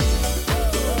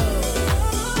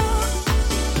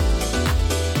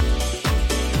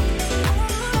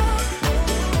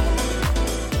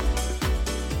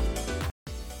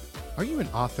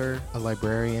author, a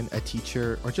librarian, a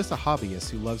teacher, or just a hobbyist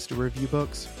who loves to review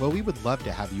books? Well, we would love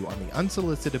to have you on the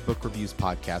Unsolicited Book Reviews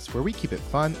podcast, where we keep it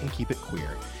fun and keep it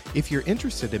queer. If you're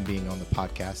interested in being on the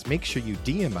podcast, make sure you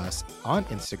DM us on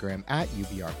Instagram at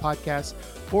UBR Podcast,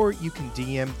 or you can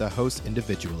DM the host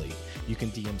individually. You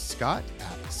can DM Scott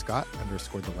at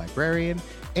Scott_the librarian,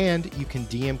 and you can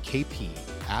DM KP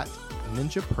at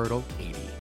NinjaPurtle80.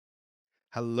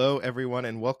 Hello, everyone,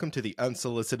 and welcome to the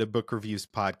Unsolicited Book Reviews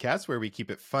podcast, where we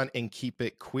keep it fun and keep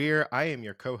it queer. I am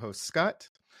your co-host, Scott.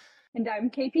 And I'm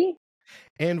KP.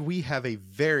 And we have a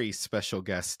very special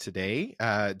guest today.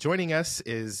 Joining us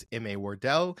is M.A.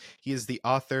 Wardell. He is the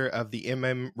author of the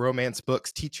M.M. Romance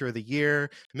books Teacher of the Year,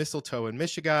 Mistletoe and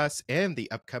Mishigas, and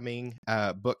the upcoming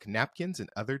book Napkins and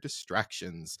Other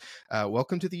Distractions.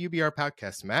 Welcome to the UBR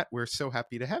podcast, Matt. We're so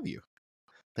happy to have you.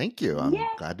 Thank you. I'm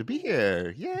glad to be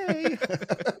here. Yay.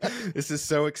 This is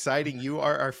so exciting. You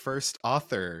are our first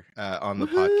author on the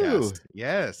Woo-hoo. podcast.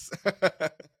 Yes.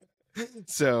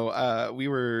 So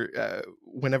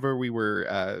whenever we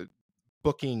were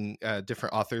booking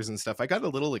different authors and stuff, I got a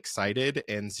little excited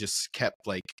and just kept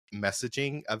like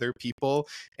messaging other people.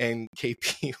 And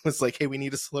KP was like, hey, we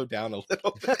need to slow down a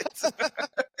little bit.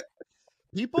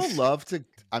 People love to,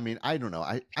 I don't know.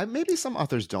 I maybe some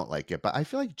authors don't like it, but I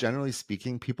feel like generally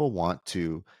speaking, people want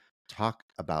to talk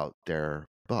about their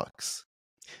books.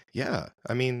 Yeah.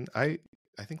 I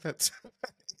think that's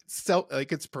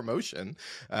it's promotion.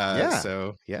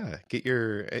 So yeah, get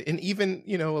your, and even,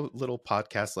 a little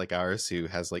podcast like ours who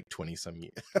has like 20 some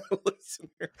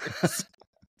listeners.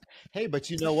 Hey, but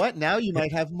you know what? Now you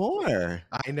might have more.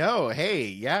 I know. Hey,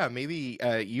 yeah, maybe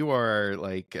you are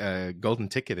like a golden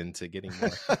ticket into getting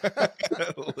more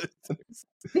listeners.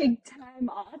 Big time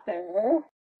author.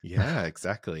 Yeah,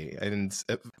 exactly. And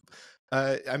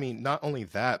not only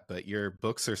that, but your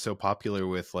books are so popular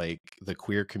with like the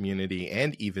queer community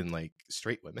and even like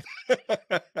straight women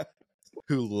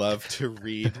who love to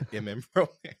read M.M.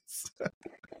 romance.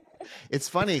 It's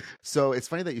funny. So it's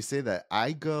funny that you say that.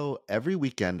 I go every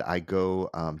weekend.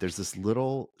 There's this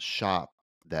little shop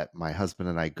that my husband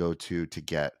and I go to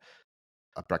get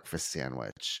a breakfast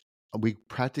sandwich. We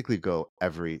practically go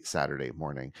every Saturday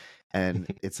morning, and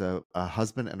it's a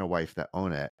husband and a wife that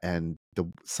own it. And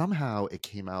somehow it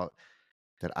came out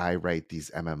that I write these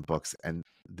MM books, and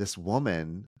this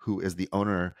woman who is the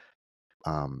owner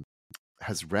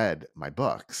has read my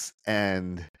books,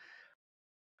 and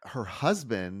her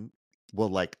husband will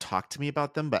like talk to me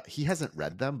about them, but he hasn't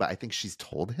read them, but I think she's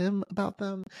told him about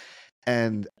them.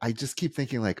 And I just keep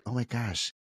thinking like, oh my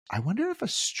gosh, I wonder if a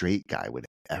straight guy would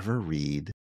ever read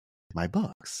my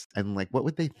books, and like, what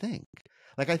would they think?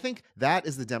 Like, I think that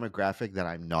is the demographic that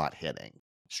I'm not hitting.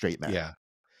 Straight men. Yeah.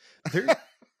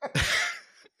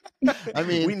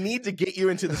 We need to get you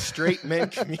into the straight men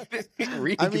community.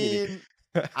 Community.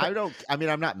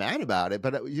 I'm not mad about it,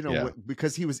 but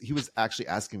because he was actually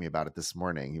asking me about it this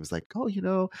morning. He was like,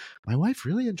 oh, my wife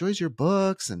really enjoys your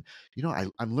books, and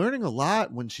I'm learning a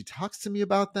lot when she talks to me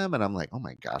about them. And I'm like, oh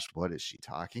my gosh, what is she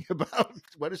talking about?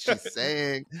 What is she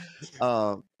saying?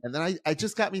 And then I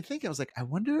just got me thinking. I was like, I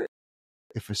wonder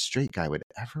if a straight guy would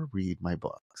ever read my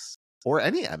books, or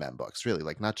any MM books, really,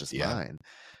 like not just mine.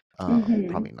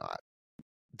 Probably not.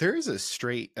 There is a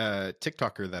straight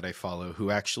TikToker that I follow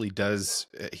who actually does,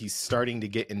 he's starting to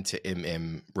get into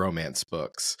MM romance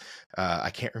books.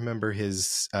 I can't remember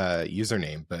his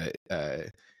username, but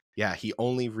he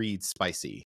only reads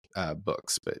spicy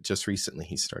books, but just recently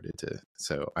he started to,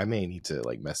 so I may need to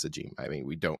like message him.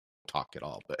 We don't talk at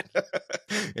all, but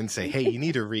and say, hey, you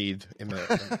need to read M.M.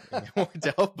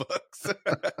 Wardell books. I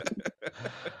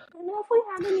don't know if we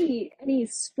have any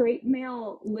straight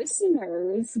male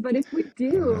listeners, but if we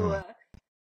do,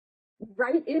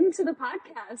 write into the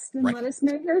podcast and let us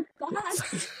know your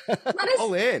thoughts.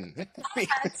 Call in.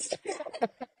 Because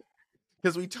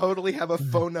we totally have a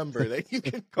phone number that you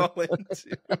can call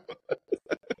into.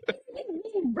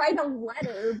 Write a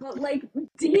letter, but like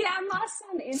DM us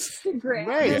on Instagram.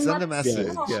 Right, send a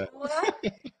message. Yeah.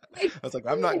 I was like,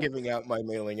 I'm not giving out my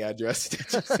mailing address.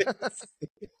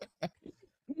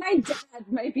 My dad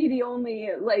might be the only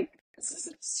like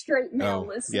straight male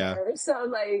listener, so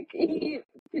like he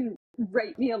can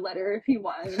write me a letter if he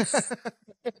wants.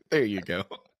 There you go.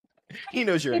 He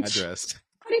knows your address.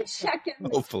 Put a check in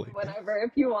there, hopefully, whatever,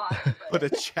 if you want. Put a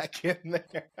check in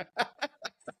there.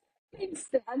 Thanks,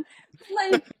 Dad.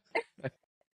 Like,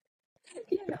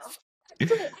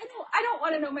 actually, I don't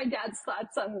want to know my dad's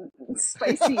thoughts on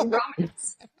spicy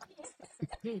romance.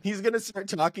 He's gonna start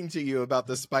talking to you about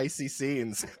the spicy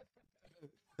scenes.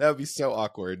 That would be so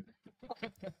awkward.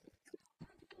 Leave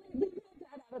my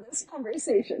dad out of this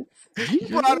conversation. You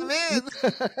brought him in.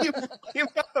 You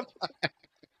brought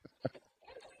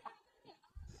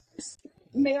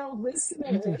Male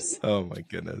listeners, Oh my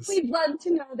goodness. we'd love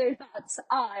to know their thoughts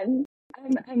on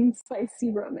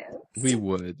spicy romance. We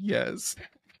would, yes.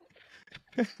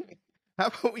 How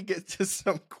about we get to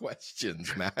some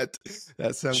questions, Matt?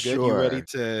 That sounds good. You ready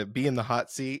to be in the hot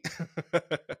seat?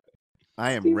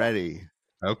 I am ready.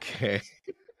 Okay.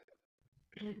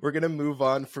 We're going to move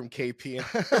on from KP and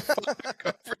our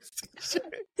conversation.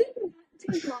 It did not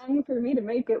take long for me to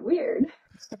make it weird.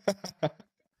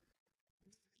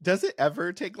 Does it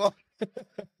ever take long?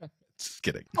 Just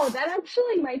kidding. Oh, that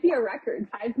actually might be a record.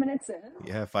 5 minutes in.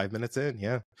 Yeah, 5 minutes in.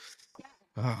 Yeah.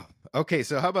 Oh, okay,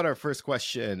 so how about our first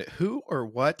question? Who or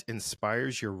what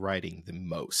inspires your writing the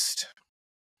most?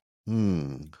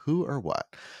 Who or what?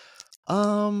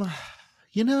 I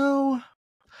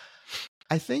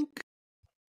think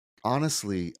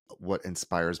honestly, what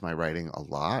inspires my writing a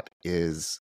lot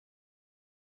is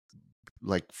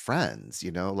like friends,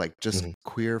 like just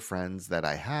queer friends that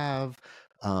I have.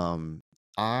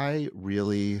 I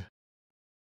really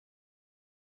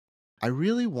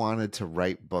wanted to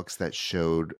write books that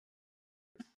showed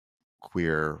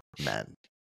queer men.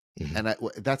 And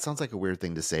that sounds like a weird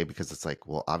thing to say because it's like,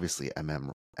 well, obviously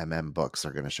MM books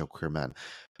are going to show queer men.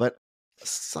 But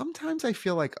sometimes I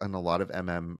feel like in a lot of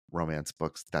MM romance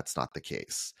books, that's not the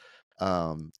case.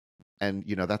 And,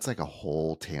 that's like a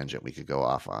whole tangent we could go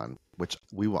off on, which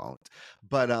we won't.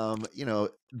 But, I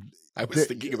was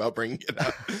thinking about bringing it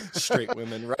up. Straight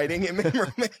women writing MM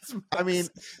romance books. I mean,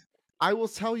 I will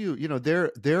tell you,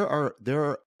 there are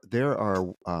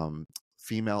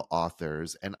female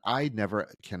authors, and I never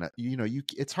can,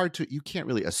 it's hard to, you can't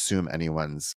really assume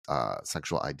anyone's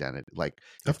sexual identity, like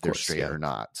if they're straight or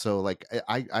not. So like,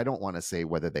 I don't want to say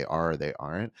whether they are or they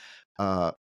aren't,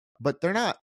 but they're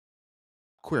not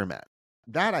queer men.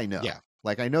 That I know. Yeah.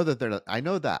 Like I know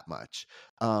that much.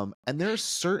 And there are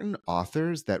certain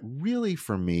authors that really,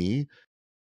 for me,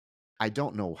 I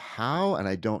don't know how, and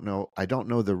I don't know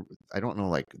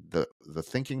like the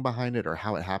thinking behind it or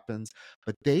how it happens,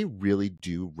 but they really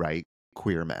do write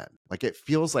queer men. Like it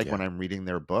feels like when I'm reading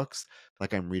their books,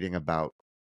 like I'm reading about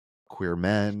queer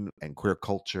men and queer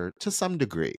culture to some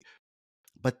degree.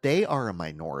 But they are a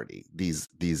minority, these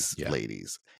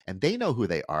ladies, and they know who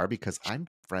they are because I'm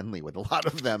friendly with a lot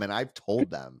of them, and I've told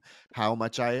them how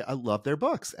much I love their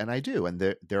books, and I do. And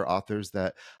they're authors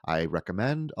that I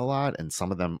recommend a lot, and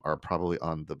some of them are probably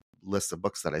on the list of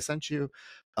books that I sent you.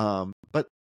 But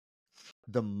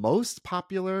the most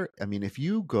popular, I mean, if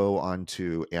you go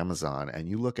onto Amazon and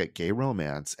you look at gay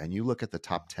romance and you look at the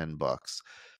top 10 books,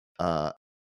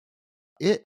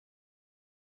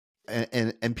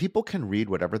 and people can read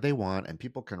whatever they want and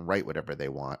people can write whatever they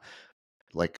want.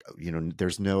 Like,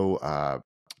 there's no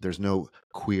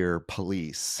queer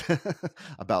police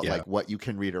about like what you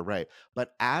can read or write.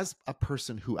 But as a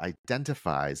person who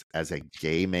identifies as a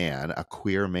gay man, a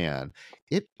queer man,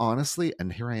 it honestly,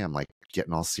 and here I am like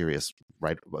getting all serious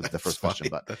right was the first question,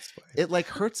 but it like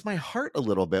hurts my heart a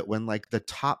little bit when like the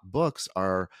top books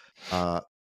are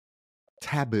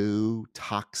taboo,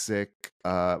 toxic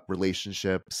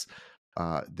relationships.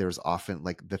 There's often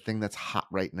like the thing that's hot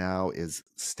right now is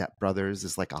stepbrothers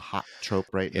is like a hot trope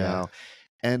right now.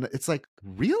 And it's like,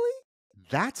 really?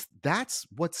 That's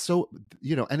what's so,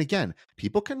 and again,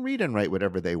 people can read and write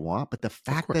whatever they want, but the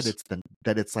fact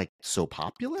that it's like so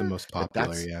popular, the most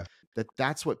popular,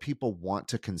 that's what people want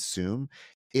to consume.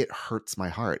 It hurts my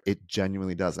heart. It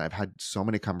genuinely does. And I've had so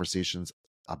many conversations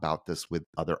about this with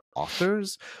other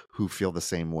authors who feel the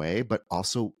same way, but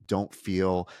also don't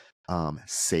feel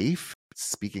safe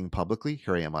speaking publicly.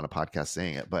 Here I am on a podcast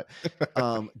saying it, but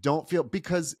don't feel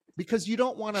because you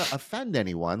don't want to offend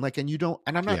anyone. Like, and you don't,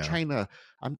 and I'm not trying to,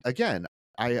 I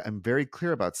am very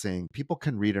clear about saying people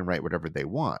can read and write whatever they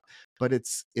want, but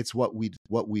it's what we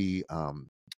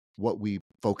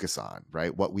focus on,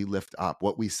 right? What we lift up,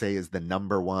 what we say is the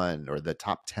number one or the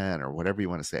top 10 or whatever you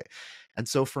want to say. And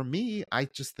so for me, I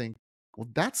just think, well,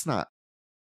 that's not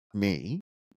me.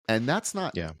 And that's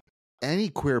not any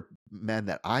queer men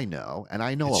that I know. And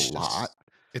I know a lot.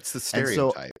 It's the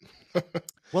stereotype.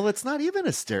 Well, it's not even a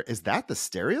is that the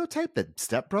stereotype that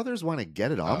stepbrothers want to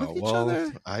get it on with each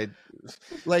other? I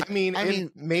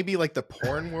mean, maybe like the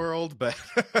porn world, but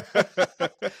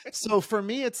so for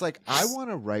me, it's like I want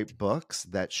to write books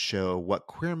that show what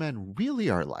queer men really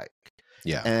are like.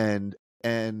 Yeah. And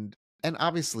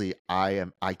obviously I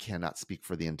cannot speak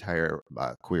for the entire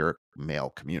queer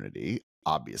male community,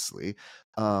 obviously.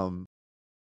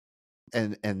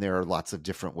 And there are lots of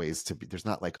different ways to be. There's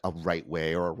not like a right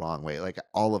way or a wrong way, like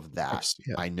all of that.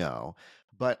 I know,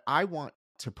 but I want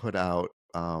to put out,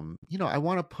 I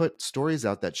want to put stories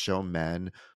out that show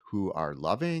men who are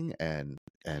loving and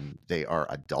they are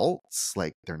adults.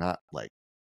 Like they're not like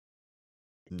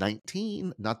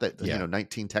 19, not that, Yeah.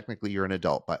 19, technically you're an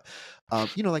adult, but,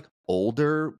 like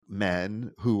older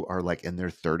men who are like in their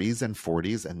 30s and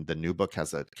 40s. And the new book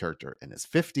has a character in his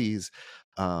 50s,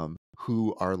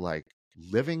 who are like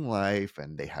living life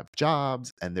and they have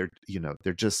jobs and they're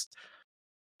just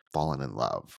fallen in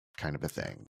love kind of a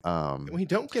thing. We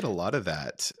don't get a lot of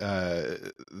that,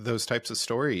 those types of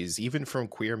stories, even from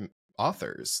queer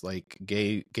authors, like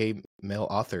gay male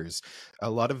authors. A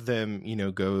lot of them,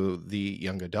 go the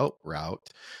young adult route,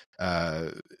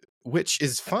 which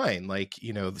is fine. Like,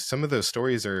 some of those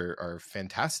stories are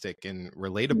fantastic and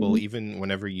relatable, even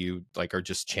whenever you like are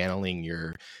just channeling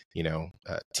your,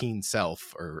 teen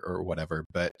self or whatever.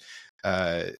 But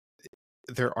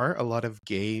there aren't a lot of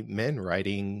gay men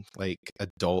writing like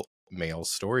adult male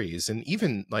stories. And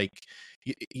even like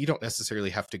you don't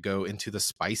necessarily have to go into the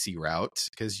spicy route,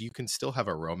 because you can still have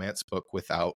a romance book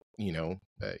without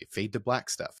fade to black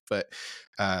stuff. But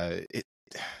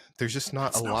there's just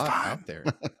not a lot out there.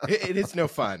 It is no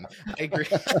fun. I agree.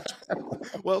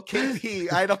 Well,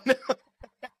 KP, I don't know.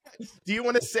 Do you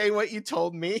want to say what you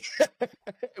told me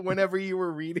whenever you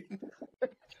were reading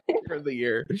for the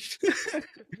year?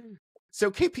 So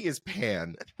KP is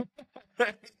pan,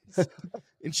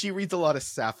 and she reads a lot of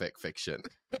sapphic fiction.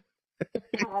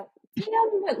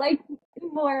 But like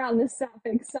more on the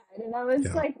sapphic side. And I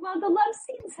was like, well, the love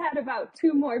scenes had about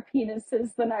 2 more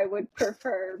penises than I would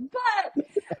prefer, but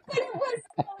it was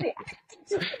really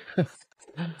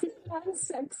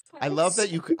sex. I love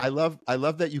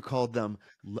that you called them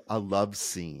a love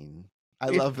scene. I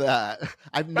love that.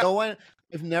 I've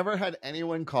never had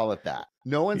anyone call it that.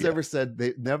 No one's ever said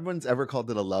no one's ever called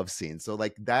it a love scene. So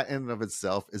like that in and of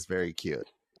itself is very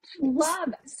cute.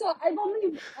 Love. So I've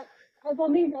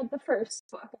only read the first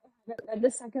book. I haven't read the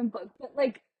second book, but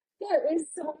like there is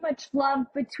so much love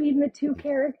between the 2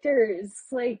 characters.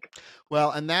 Like, well,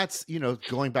 and that's,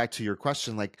 going back to your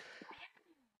question, like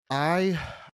I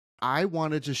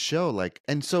wanted to show like,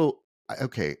 and so,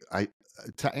 okay,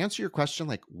 to answer your question,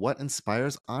 like what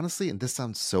inspires, honestly, and this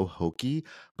sounds so hokey,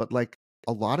 but like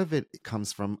a lot of it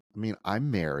comes from,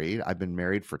 I'm married. I've been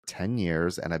married for 10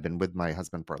 years and I've been with my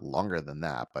husband for longer than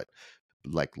that, but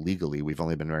like legally we've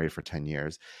only been married for 10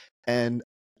 years. And,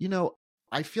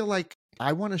 I feel like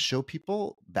I want to show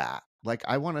people that. Like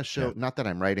I want to show, not that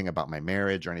I'm writing about my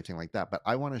marriage or anything like that, but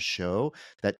I want to show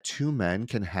that 2 men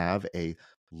can have a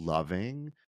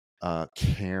loving,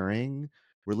 caring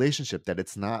relationship, that it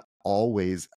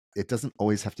doesn't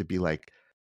always have to be like,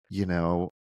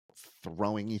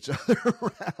 throwing each other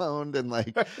around and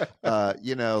like, like, I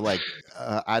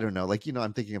don't know, like,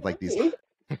 I'm thinking of like these, it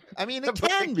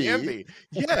can be.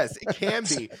 Yes, it can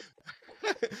be.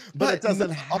 But it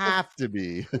doesn't have to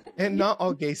be. And not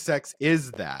all gay sex is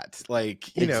that.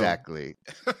 Like, exactly.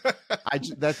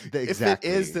 Exactly. If it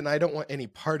is, then I don't want any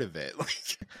part of it.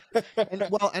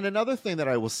 And another thing that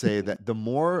I will say, that the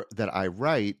more that I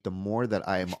write, the more that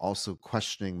I am also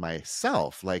questioning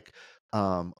myself. Like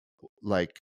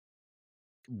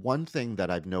one thing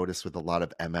that I've noticed with a lot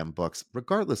of books,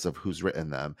 regardless of who's written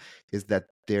them, is that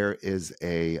there is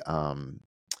a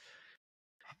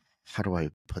how do I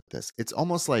put this? It's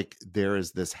almost like there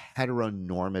is this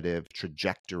heteronormative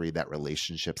trajectory that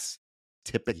relationships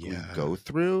typically go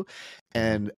through.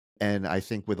 And I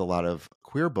think with a lot of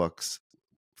queer books,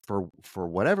 for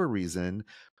whatever reason,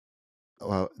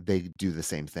 they do the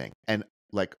same thing. And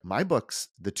like my books,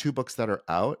 the 2 books that are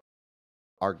out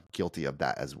are guilty of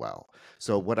that as well.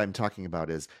 So what I'm talking about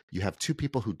is you have 2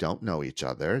 people who don't know each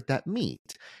other that meet,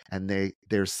 and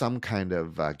there's some kind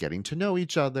of getting to know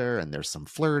each other, and there's some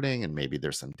flirting, and maybe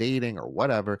there's some dating or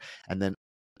whatever, and then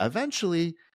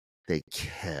eventually they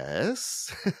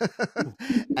kiss.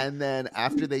 And then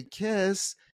after they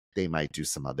kiss, they might do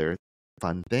some other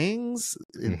fun things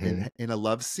in a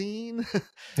love scene.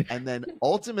 And then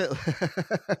ultimately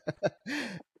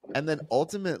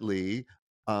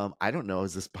I don't know,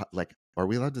 is this like, are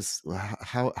we allowed to,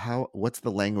 how what's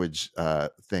the language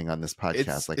thing on this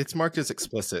podcast? It's marked as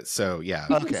explicit, so yeah.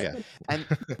 Okay. Yeah. And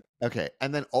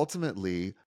and then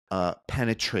ultimately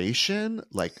penetration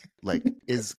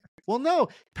is, well, no,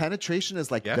 penetration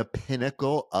is like the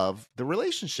pinnacle of the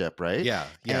relationship, right? Yeah.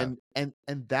 And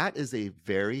that is a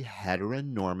very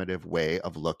heteronormative way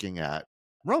of looking at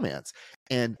romance,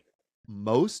 and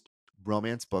most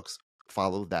romance books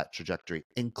follow that trajectory,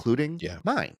 including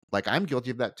mine. Like I'm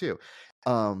guilty of that too.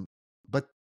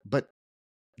 But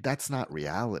that's not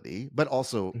reality. But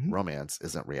also Mhm. romance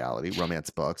isn't reality. Romance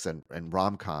books and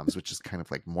rom-coms, which is kind of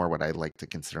like more what I like to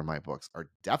consider my books, are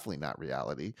definitely not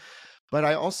reality. But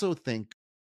I also think,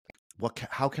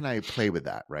 how can I play with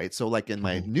that, right? So like in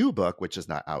my Mhm. new book, which is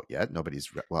not out yet,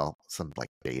 some like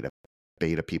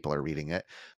beta people are reading it.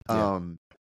 Yeah.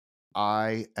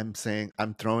 I am saying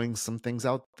I'm throwing some things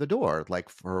out the door. Like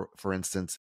for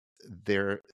instance,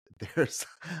 there's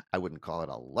I wouldn't call it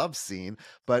a love scene,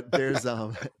 but there's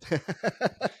a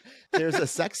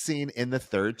sex scene in the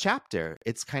 3rd chapter.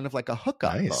 It's kind of like a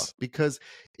hookup book, Nice. because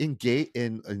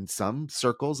in some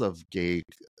circles of gay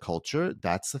culture,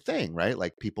 that's the thing, right?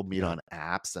 Like people meet Yeah. on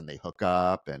apps and they hook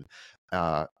up, and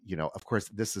of course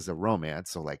this is a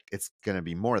romance, so like it's going to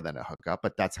be more than a hookup,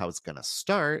 but that's how it's going to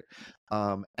start.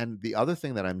 And the other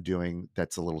thing that I'm doing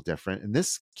that's a little different, and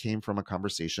this came from a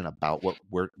conversation about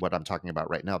what I'm talking about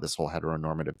right now, this whole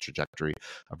heteronormative trajectory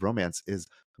of romance, is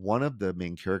one of the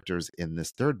main characters in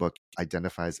this 3rd book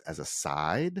identifies as a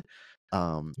side.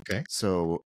 Okay.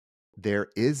 So there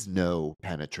is no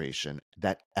penetration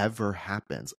that ever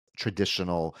happens,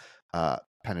 traditional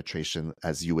penetration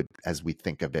as we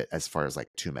think of it, as far as like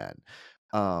 2 men.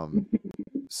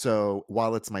 So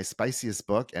while it's my spiciest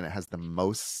book and it has the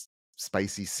most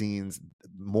spicy scenes,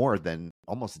 more than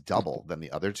almost double than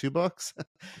the other 2 books,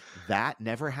 that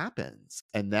never happens.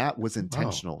 And that was Wow.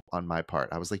 intentional on my part.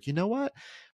 I was like, you know what?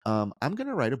 I'm going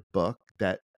to write a book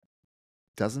that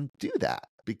doesn't do that,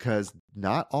 because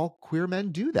not all queer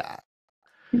men do that.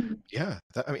 Yeah.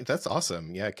 I mean, that's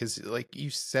awesome. Yeah. Because like you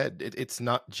said, it's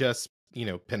not just,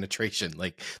 penetration.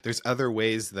 Like there's other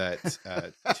ways that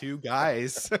 2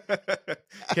 guys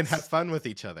can have fun with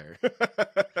each other.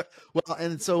 Well,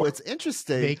 and so Or it's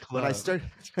interesting make when I love. started.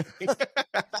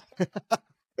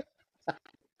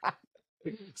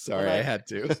 Sorry, I had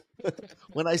to.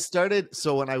 When I started,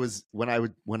 so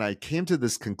when I came to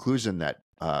this conclusion that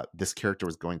this character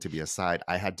was going to be a side,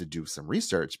 I had to do some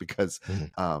research, because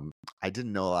Mhm. I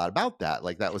didn't know a lot about that.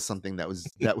 Like that was something that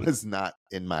was not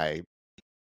in my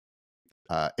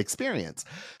experience.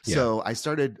 Yeah. So I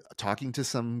started talking to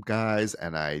some guys,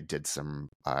 and I read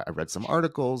some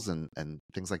articles and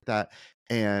things like that.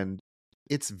 And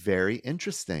it's very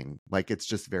interesting. Like it's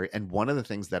just and one of the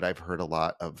things that I've heard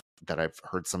that I've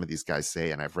heard some of these guys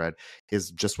say and I've read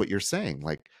is just what you're saying.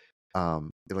 Like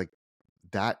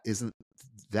that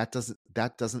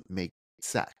doesn't make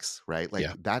sex, right? Like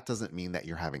Yeah. that doesn't mean that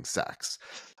you're having sex.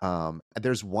 And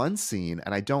there's one scene,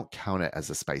 and I don't count it as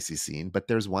a spicy scene, but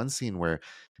there's one scene where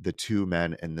the 2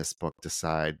 men in this book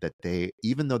decide that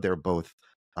even though they're both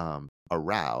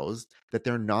aroused, that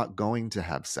they're not going to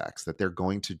have sex, that they're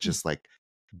going to just like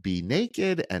be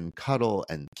naked and cuddle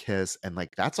and kiss, and like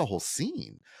that's a whole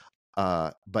scene.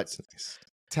 But That's nice.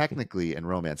 technically in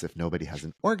romance, if nobody has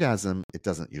an orgasm, it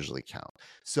doesn't usually count.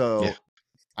 So Yeah.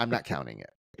 I'm not counting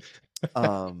it.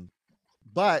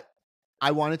 But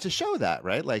I wanted to show that,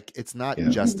 right? Like it's not Yeah.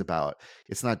 just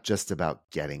about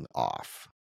getting off.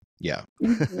 Yeah.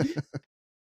 Mhm.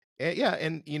 Yeah,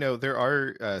 and there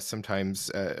are sometimes,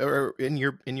 or in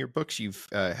your books, you've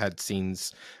had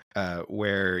scenes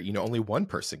where only one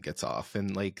person gets off,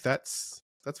 and like that's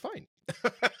fine.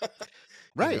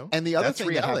 Right. And the other That's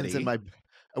thing that happens in reality.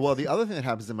 the other thing that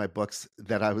happens in my books,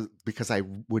 because I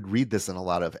would read this in a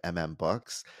lot of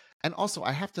books. And also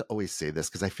I have to always say this,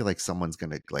 because I feel like someone's going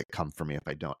to like come for me if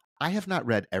I don't. I have not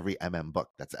read every book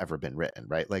that's ever been written,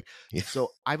 right? Like, Yeah. so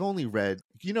I've only read,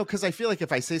 because I feel like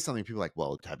if I say something, people are like,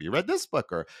 well, have you read this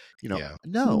book? Or, Yeah.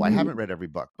 no, I Mhm. haven't read every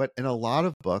book. But in a lot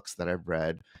of books that I've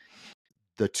read,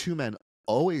 the 2 men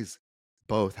always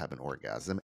both have an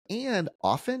orgasm, and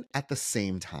often at the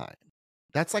same time.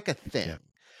 That's like a thing. Yeah.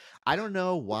 I don't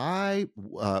know why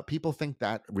people think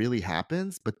that really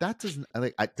happens, but that doesn't.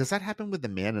 Does that happen with a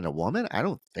man and a woman? I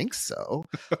don't think so.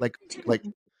 Like,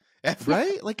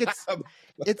 right? Like it's. I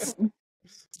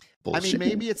Bullshit. mean,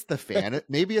 maybe it's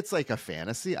maybe it's like a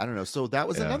fantasy. I don't know. So that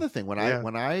was Yeah. another thing when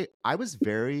I was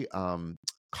very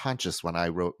conscious when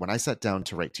I sat down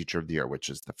to write Teacher of the Year, which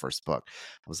is the first book.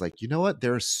 I was like, you know what?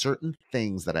 There are certain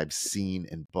things that I've seen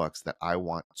in books that I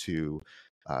want to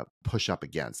push up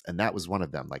against, and that was one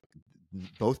of them. Like,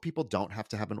 both people don't have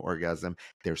to have an orgasm.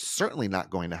 They're certainly not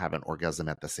going to have an orgasm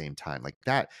at the same time. Like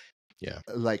that. Yeah.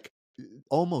 Like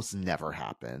almost never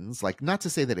happens. Like, not to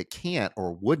say that it can't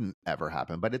or wouldn't ever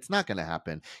happen, but it's not going to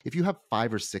happen. If you have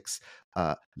 5 or 6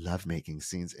 lovemaking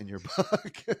scenes in your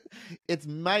book, it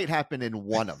might happen in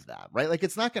one of them, right? Like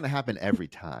it's not going to happen every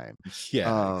time.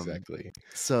 Yeah, exactly.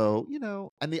 So,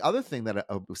 and the other thing that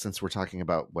since we're talking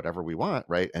about whatever we want,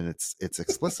 right, and it's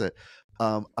explicit,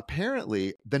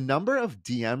 apparently the number of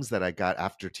DMs that I got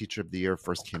after Teacher of the Year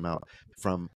first came out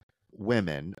from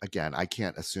women. Again, I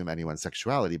can't assume anyone's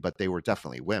sexuality, but they were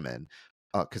definitely women,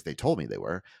 because they told me they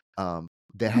were.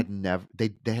 They had never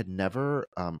they had never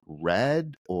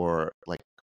read or like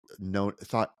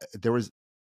thought there was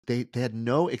they had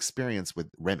no experience with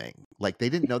rimming. Like they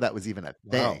didn't know that was even a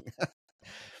Wow.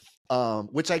 thing.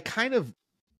 Which I kind of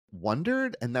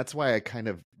wondered, and that's why I kind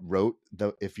of wrote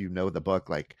if you know the book,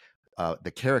 like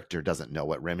the character doesn't know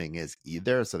what rimming is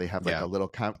either, so they have like Yeah. a little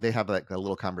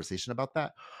conversation about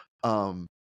that. That's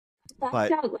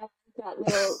But out loud, that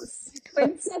little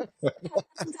sequence of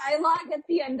dialogue at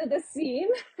the end of the scene.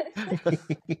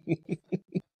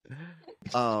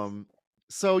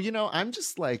 So I'm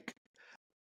just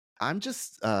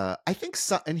I think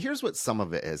and here's what some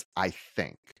of it is. I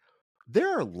think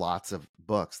there are lots of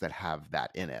books that have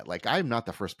that in it. Like I'm not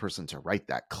the first person to write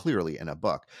that clearly in a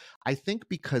book. I think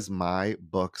because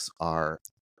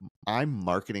I'm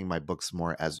marketing my books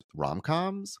more as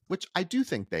rom-coms, which I do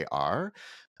think they are.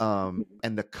 And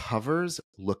the covers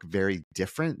look very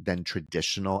different than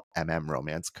traditional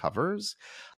romance covers.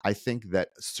 I think that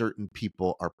certain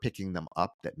people are picking them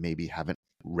up that maybe haven't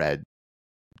read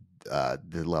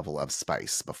the level of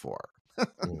spice before.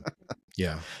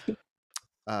 Yeah. Yep.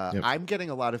 I'm getting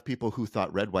a lot of people who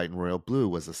thought Red, White, and Royal Blue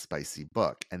was a spicy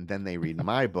book, and then they read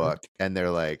my book and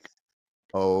they're like,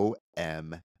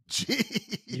 OMG.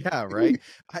 Yeah, right.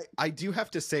 I do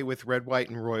have to say, with Red, White,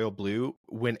 and Royal Blue,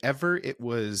 whenever it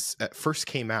was first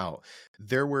came out,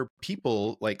 there were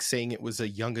people like saying it was a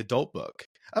young adult book.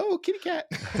 Oh, kitty cat.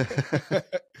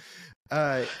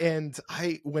 And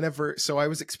I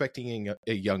was expecting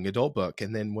a young adult book,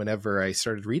 and then whenever I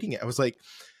started reading it, I was like,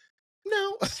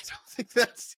 no, I don't think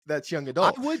that's young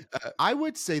adult. I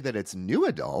would say that it's new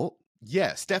adult.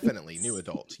 Yes, definitely new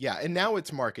adult. Yeah, and now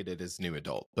it's marketed as new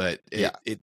adult, but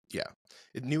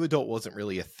new adult wasn't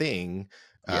really a thing,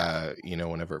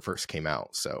 whenever it first came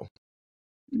out. So,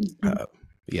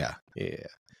 yeah.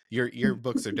 Your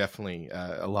books are definitely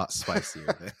a lot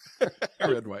spicier than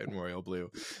Red, White, and Royal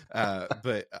Blue,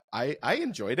 but I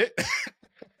enjoyed it.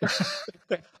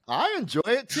 I enjoy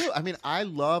it too. I mean,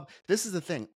 this is the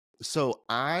thing. So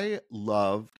I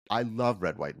love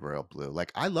Red, White, and Royal Blue.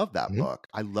 Like I love that book.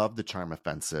 I love The Charm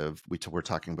Offensive. We were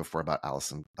talking before about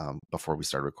Allison. Before we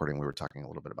started recording, we were talking a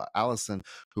little bit about Allison,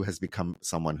 who has become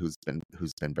someone who's been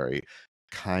very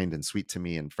kind and sweet to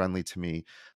me and friendly to me.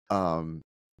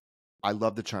 I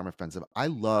love The Charm Offensive. I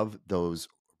love those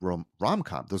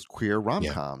rom-coms, those queer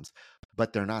rom-coms,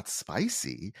 but they're not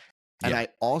spicy. And I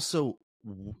also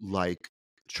like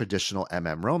traditional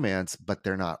romance, but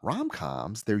they're not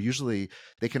rom-coms.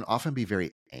 They can often be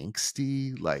very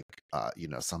angsty, like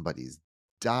somebody's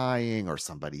dying or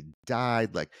somebody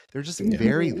died. Like they're just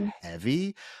very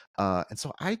heavy. And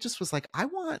so I just was like, I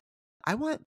want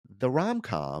the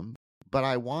rom-com, but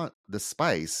I want the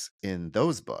spice in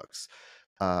those books.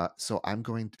 So I'm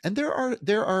going and there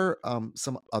are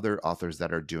some other authors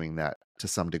that are doing that to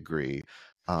some degree,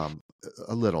 a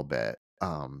little bit.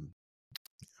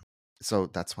 So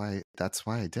that's why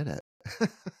I did it.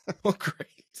 Well, great.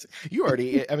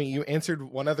 You answered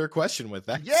one other question with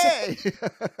that. Yay!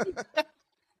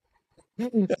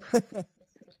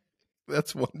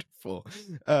 That's wonderful.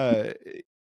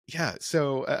 Yeah.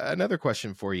 So another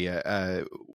question for you.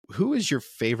 Who is your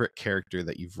favorite character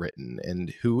that you've written, and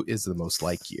who is the most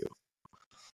like you?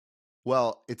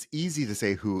 Well, it's easy to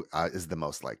say who is the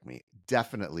most like me.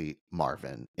 Definitely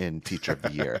Marvin in Teacher of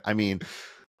the Year. I mean,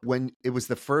 when it was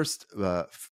the first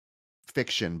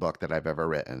fiction book that I've ever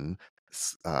written,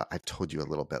 I've told you a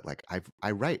little bit, like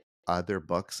I write other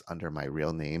books under my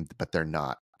real name, but they're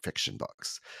not fiction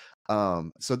books.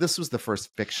 So this was the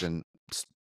first fiction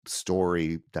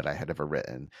story that I had ever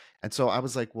written. And so I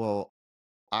was like, well,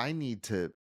 I need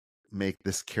to make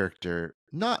this character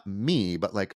not me,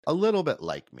 but like a little bit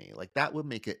like me. Like that would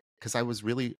make it, because I was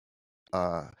really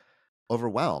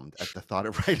overwhelmed at the thought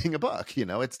of writing a book.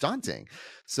 It's daunting.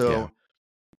 So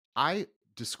I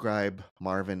describe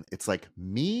Marvin, it's like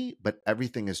me, but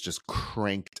everything is just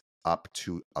cranked up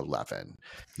to 11.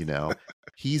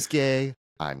 He's gay,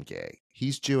 I'm gay.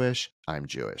 He's Jewish, I'm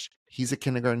Jewish. He's a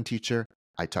kindergarten teacher.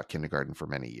 I taught kindergarten for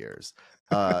many years.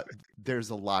 There's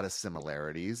a lot of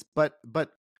similarities, but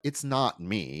it's not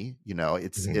me.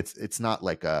 It's not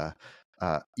like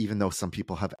even though some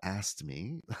people have asked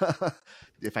me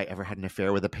if I ever had an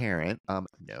affair with a parent.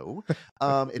 No,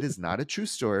 it is not a true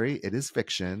story. It is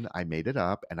fiction. I made it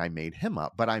up and I made him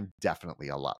up, but I'm definitely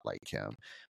a lot like him.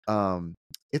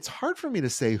 It's hard for me to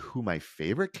say who my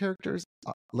favorite characters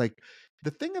are. Like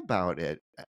the thing about it,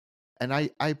 and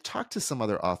I've talked to some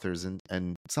other authors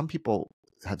and some people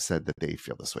have said that they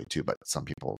feel this way too, but some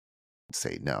people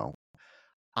say no.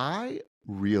 I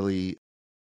really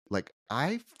like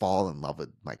I fall in love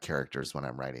with my characters when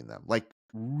I'm writing them, like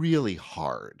really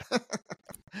hard.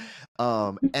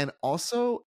 And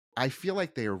also I feel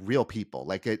like they are real people.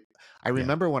 I Yeah.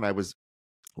 remember when I was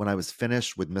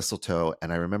finished with Mistletoe,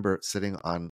 and I remember sitting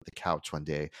on the couch one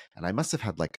day, and I must have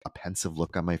had like a pensive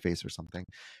look on my face or something.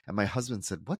 And my husband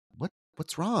said,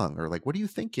 what's wrong? Or like, what are you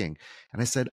thinking? And I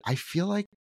said, I feel like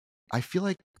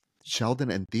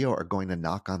Sheldon and Theo are going to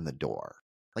knock on the door.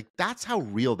 Like that's how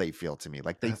real they feel to me.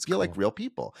 Like they That's feel cool. like real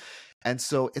people. And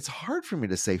so it's hard for me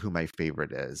to say who my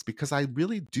favorite is because I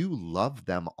really do love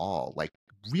them all, like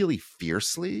really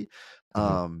fiercely.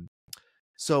 Mhm.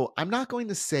 So I'm not going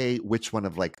to say which one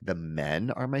of like the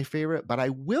men are my favorite, but I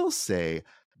will say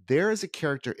there is a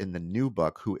character in the new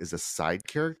book who is a side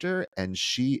character, and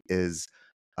she is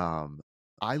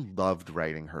I loved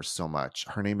writing her so much.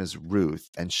 Her name is Ruth,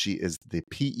 and she is the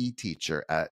PE teacher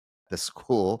at the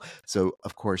school. So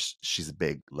of course she's a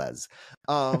big les.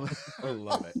 I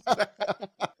love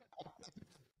it.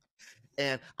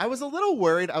 And I was a little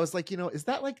worried. I was like, is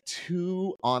that like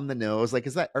too on the nose? Like,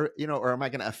 is that, or am I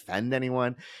going to offend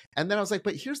anyone? And then I was like,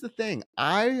 but here's the thing.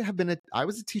 I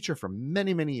was a teacher for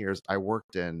many, many years. I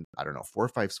worked in, I don't know, 4 or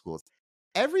 5 schools.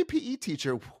 Every PE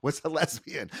teacher was a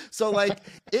lesbian. So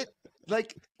it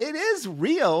is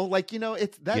real.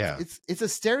 It's a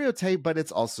stereotype, but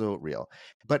it's also real.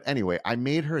 But anyway, I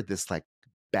made her this like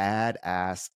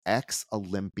badass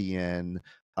ex-Olympian.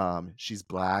 She's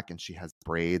black and she has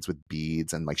braids with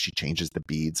beads, and like she changes the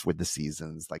beads with the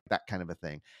seasons, like that kind of a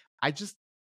thing.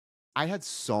 I had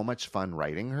so much fun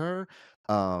writing her,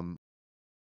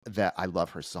 that I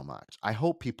love her so much. I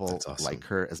hope people That's awesome. like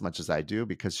her as much as I do,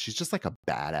 because she's just like a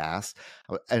badass.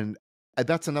 And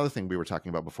that's another thing we were talking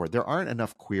about before. There aren't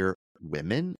enough queer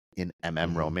women in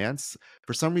MM romance.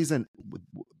 For some reason,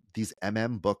 these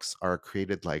MM books are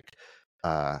created like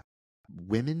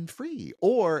women free,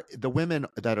 or the women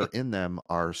that are in them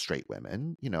are straight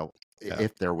women,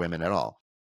 if they're women at all,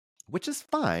 which is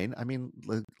fine. I mean,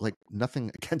 like nothing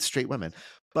against straight women,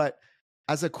 but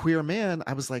as a queer man,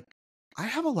 I was like, I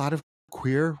have a lot of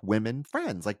queer women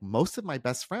friends. Like most of my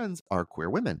best friends are queer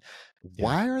women.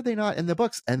 Why are they not in the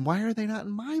books? And why are they not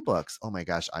in my books? Oh my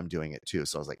gosh, I'm doing it too.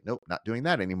 So I was like, nope, not doing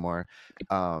that anymore.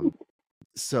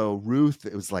 So Ruth,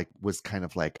 was kind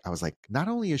of like, I was like, not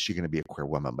only is she going to be a queer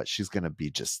woman, but she's going to be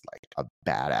just like a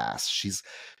badass.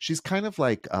 She's kind of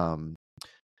like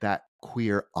that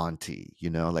queer auntie,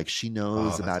 like she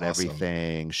knows about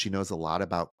everything. She knows a lot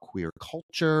about queer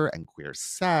culture and queer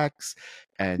sex,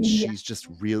 and she's just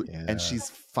really, and she's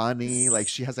funny. Like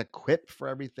she has a quip for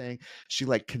everything. She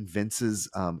like convinces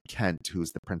Kent,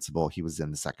 who's the principal, he was in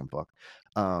the second book.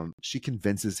 She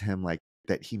convinces him like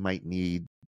that he might need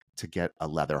to get a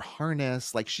leather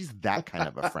harness. Like she's that kind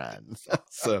of a friend.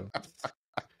 So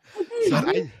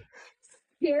You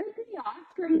scared me off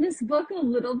from this book a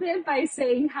little bit by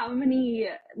saying how many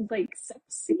like sex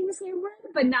scenes there were,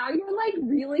 but now you're like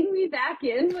reeling me back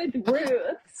in with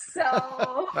Ruth.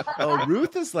 So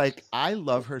Ruth is like, I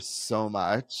love her so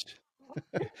much.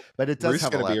 But it does Ruth's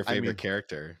have gonna a lot. be your favorite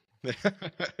character.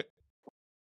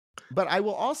 But I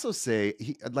will also say,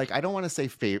 I don't want to say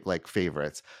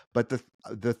favorites, but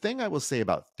the thing I will say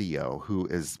about Theo, who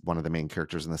is one of the main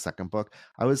characters in the second book,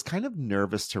 I was kind of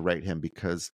nervous to write him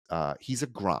because he's a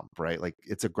grump, right? Like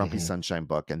it's a Grumpy Sunshine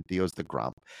book, and Theo's the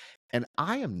grump. And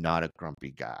I am not a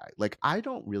grumpy guy. Like I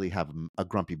don't really have a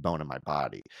grumpy bone in my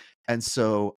body. And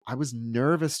so I was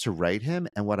nervous to write him.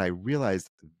 And what I realized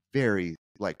very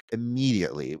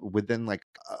immediately within like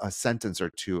a sentence or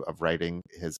two of writing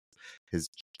his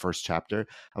first chapter,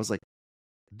 I was like,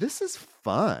 this is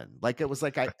fun. Like it was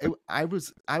like I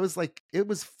was like, it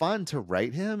was fun to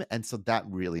write him, and so that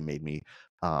really made me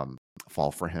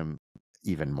fall for him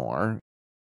even more.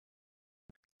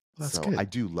 That's so good. I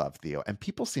do love Theo, and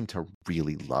people seem to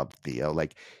really love Theo.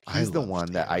 Like he's the one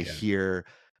Theo, that I hear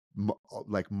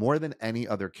like more than any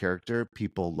other character.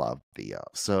 People love Theo,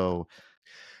 so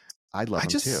I love him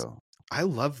too. I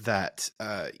love that,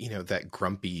 that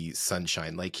grumpy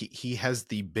Sunshine. Like he has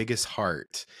the biggest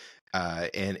heart,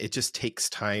 and it just takes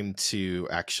time to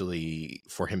actually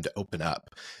for him to open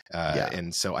up.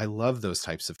 And so I love those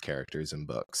types of characters in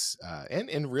books, and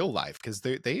in real life, because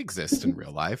they exist in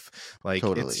real life. Like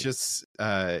it's just,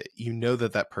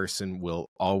 that person will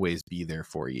always be there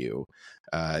for you,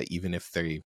 even if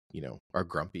they are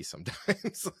grumpy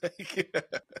sometimes.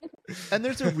 And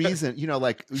there's a reason,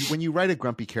 like when you write a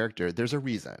grumpy character, there's a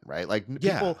reason, right? Like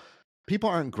people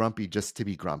aren't grumpy just to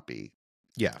be grumpy.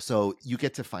 Yeah. So you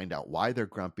get to find out why they're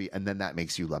grumpy, and then that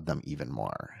makes you love them even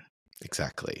more.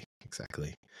 Exactly.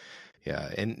 Yeah.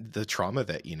 And the trauma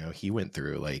that, you know, he went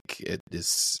through, like, it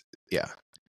is, yeah.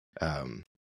 I'm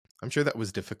sure that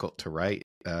was difficult to write.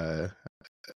 Yeah.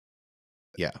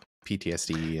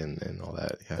 PTSD and all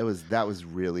that. Yeah. That was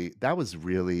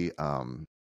really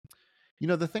you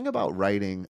know, the thing about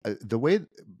writing, the way,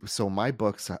 so my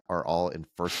books are all in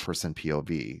first person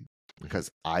POV because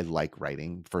I like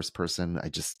writing first person.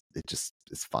 It just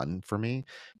is fun for me.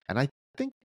 And I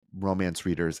think romance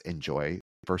readers enjoy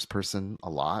first person a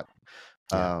lot.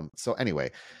 Yeah. So anyway,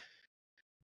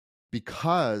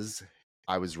 because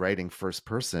I was writing first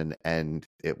person and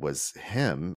it was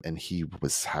him and he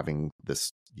was having this,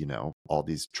 you know, all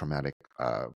these traumatic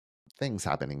things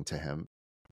happening to him,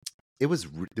 it was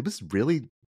really,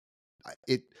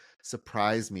 it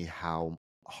surprised me how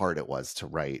hard it was to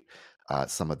write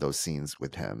some of those scenes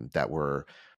with him that were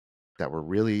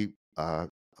really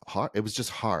hard. It was just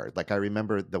hard. Like I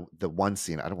remember the one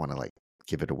scene, I don't want to like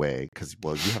give it away because,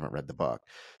 well, you haven't read the book,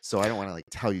 so I don't want to like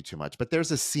tell you too much, but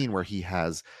there's a scene where he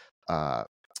has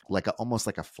like almost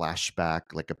like a flashback,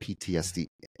 like a PTSD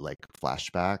like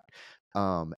flashback,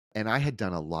 and I had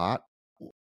done a lot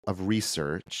of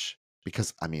research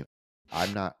because, I mean,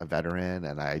 I'm not a veteran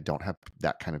and I don't have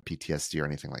that kind of PTSD or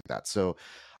anything like that. So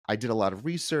I did a lot of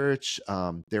research.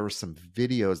 There were some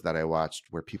videos that I watched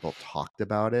where people talked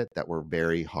about it that were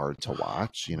very hard to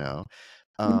watch, you know.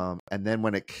 And then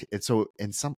when it so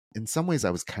in some ways I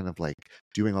was kind of like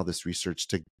doing all this research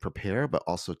to prepare, but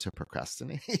also to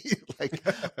procrastinate. Like,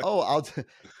 oh,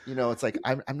 you know, it's like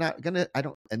I'm not gonna, I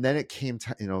don't. And then it came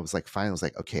to, you know, it was like finally, I was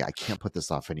like, okay, I can't put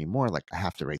this off anymore. Like I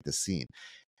have to write this scene.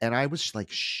 And I was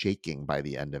like shaking by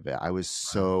the end of it. I was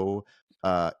so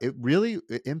it really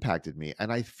impacted me,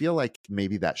 and I feel like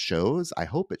maybe that shows. I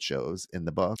hope it shows in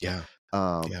the book. Yeah.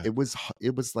 It was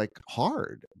like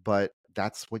hard, but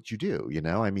that's what you do, you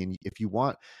know. I mean, if you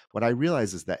want, what I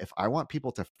realize is that if I want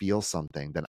people to feel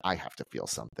something, then I have to feel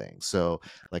something. So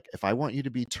like if I want you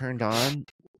to be turned on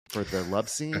for the love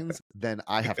scenes, then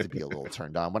I have to be a little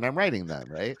turned on when I'm writing them,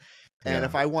 right? And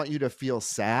if I want you to feel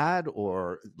sad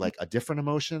or like a different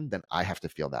emotion, then I have to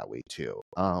feel that way too.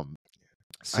 I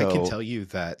can tell you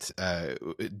that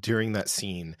during that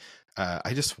scene,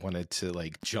 I just wanted to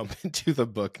like jump into the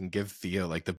book and give Theo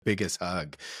like the biggest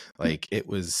hug. Like it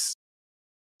was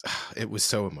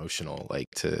so emotional, like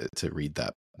to read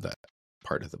that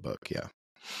part of the book.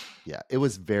 Yeah, it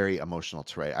was very emotional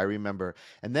to write. I remember,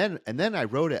 and then I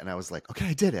wrote it, and I was like, okay,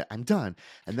 I did it, I'm done.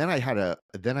 And then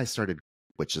I started,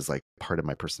 which is like part of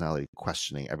my personality,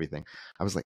 questioning everything. I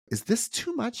was like, is this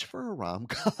too much for a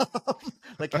rom-com?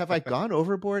 Like, have I gone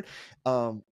overboard?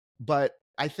 But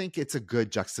I think it's a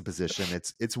good juxtaposition.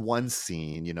 It's one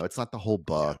scene, you know, it's not the whole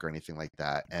book or anything like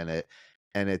that. And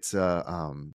it's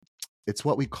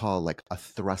what we call like a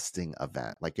thrusting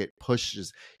event. Like it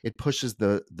pushes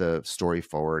the story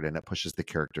forward, and it pushes the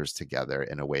characters together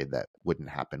in a way that wouldn't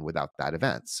happen without that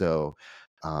event. So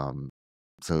I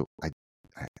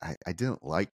didn't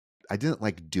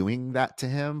like doing that to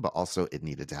him, but also it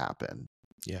needed to happen.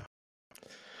 Yeah.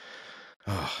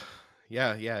 Oh,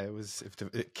 yeah. It was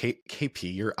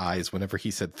KP. Your eyes whenever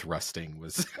he said thrusting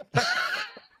was.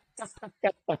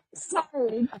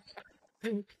 Sorry.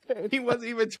 He wasn't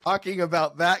even talking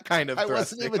about that kind of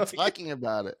thrusting. I wasn't even talking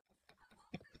about it.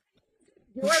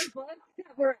 Your book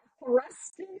that were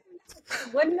thrusting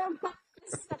wouldn't have got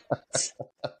this.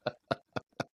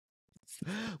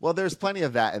 Well, there's plenty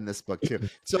of that in this book too.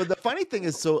 So the funny thing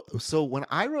is, so when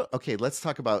I wrote, okay, let's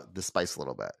talk about the spice a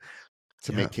little bit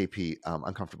to make KP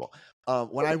uncomfortable.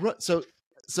 When I wrote, so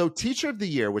Teacher of the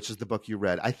Year, which is the book you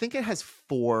read, I think it has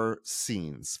 4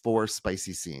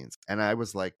 spicy scenes, and I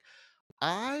was like,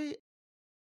 I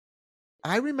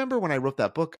remember when I wrote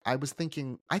that book, I was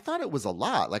thinking, I thought it was a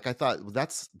lot. Like I thought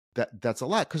that's a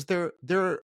lot because they're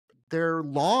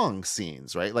long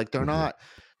scenes, right? Like they're not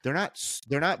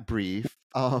brief.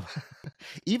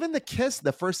 Even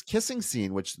the first kissing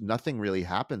scene, which nothing really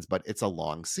happens, but it's a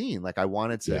long scene. Like I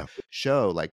wanted to show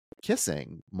like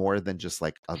kissing more than just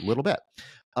like a little bit.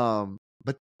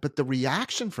 But the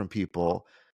reaction from people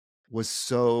was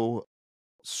so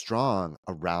strong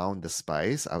around the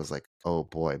spice. I was like, oh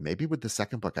boy, maybe with the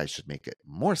second book I should make it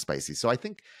more spicy. So I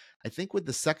think with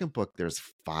the second book there's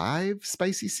 5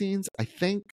 spicy scenes. I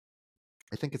think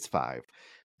it's 5.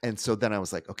 And so then I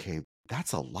was like, okay,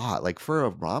 that's a lot. Like for a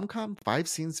rom-com, 5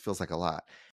 scenes feels like a lot.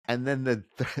 And then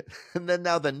and then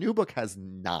now the new book has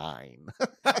 9.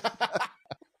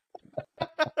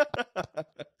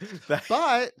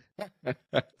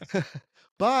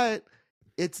 But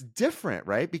it's different,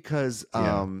 right? Because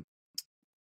and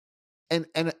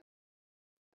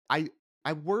I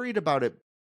worried about it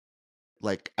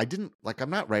like I'm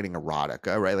not writing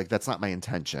erotica, right? Like that's not my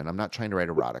intention. I'm not trying to write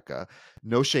erotica.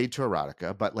 No shade to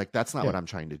erotica, but like that's not Yeah. what I'm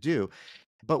trying to do.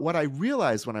 But what I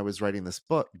realized when I was writing this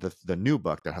book, the new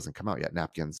book that hasn't come out yet,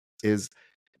 Napkins, is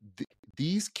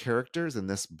these characters in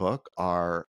this book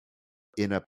are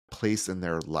in a place in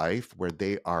their life where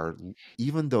they are,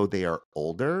 even though they are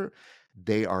older,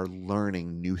 they are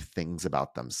learning new things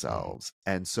about themselves.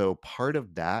 And so part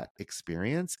of that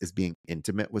experience is being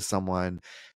intimate with someone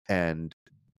and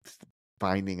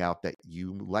finding out that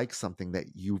you like something that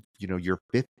you're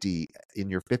 50 in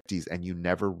your 50s and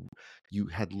you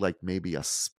had like maybe a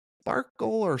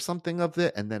sparkle or something of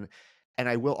it. And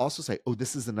I will also say, oh,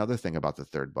 this is another thing about the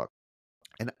third book.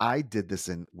 And I did this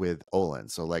with Olin.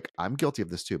 So like I'm guilty of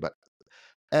this too, but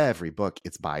every book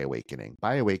it's by awakening.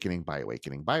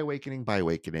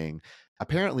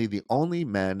 Apparently the only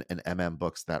men and MM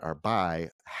books that are bi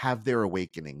have their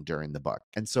awakening during the book.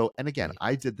 And so, and again,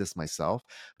 I did this myself,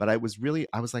 but I was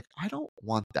like, I don't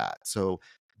want that. So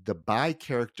the bi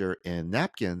character in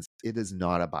Napkins, it is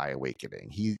not a bi awakening.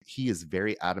 He is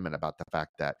very adamant about the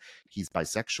fact that he's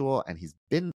bisexual, and he's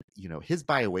been, his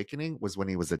bi awakening was when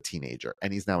he was a teenager,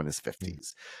 and he's now in his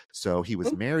 50s. So he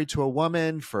was married to a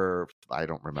woman for, I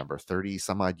don't remember, 30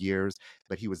 some odd years,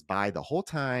 but he was bi the whole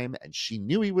time, and she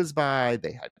knew he was bi.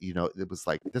 They had, it was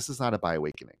like, this is not a bi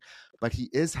awakening, but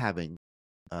he is having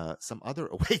some other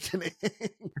awakenings,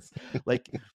 like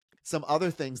some other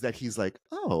things that he's like,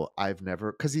 oh,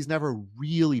 because he's never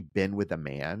really been with a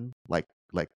man like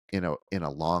in a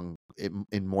long,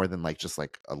 in more than like just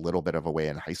like a little bit of a way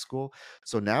in high school.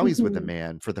 So now he's with a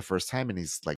man for the first time, and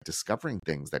he's like discovering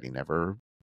things that he never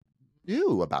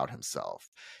knew about himself.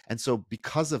 And so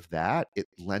because of that, it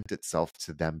lent itself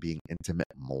to them being intimate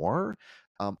more.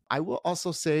 I will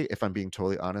also say, if I'm being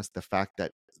totally honest, the fact that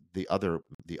the other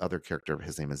character,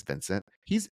 his name is Vincent.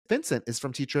 Vincent is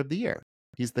from Teacher of the Year.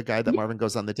 He's the guy that Marvin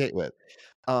goes on the date with.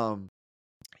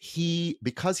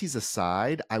 Because he's a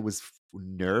side, I was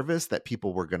nervous that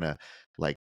people were gonna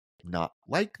like not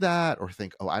like that or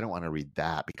think, oh, I don't want to read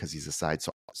that because he's a side.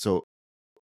 So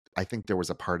I think there was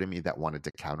a part of me that wanted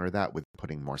to counter that with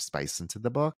putting more spice into the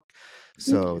book.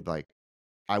 So like,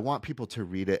 I want people to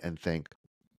read it and think,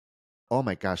 oh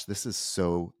my gosh, this is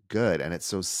so good, and it's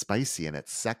so spicy, and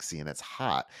it's sexy, and it's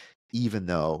hot, even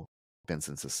though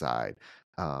Vincent's a side.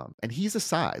 And he's a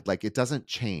side. Like, it doesn't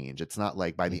change. It's not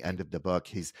like by the end of the book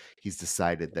he's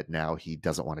decided that now he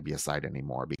doesn't want to be a side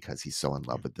anymore because he's so in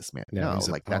love with this man. No,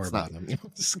 like that's not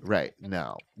right.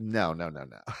 No.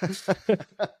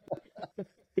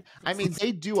 I mean,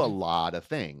 they do a lot of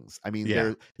things. I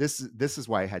mean, this is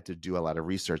why I had to do a lot of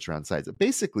research around sides.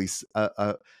 Basically,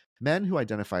 men who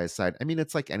identify as side, I mean,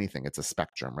 it's like anything. It's a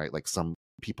spectrum, right? Like some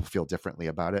people feel differently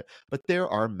about it, but there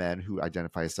are men who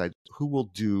identify as side who will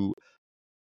do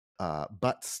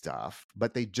butt stuff,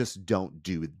 but they just don't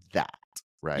do that,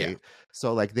 right? Yeah.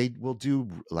 So like they will do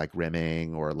like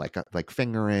rimming or like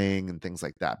fingering and things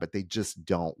like that, but they just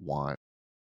don't want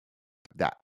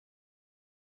that.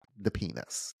 The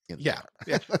penis. Yeah.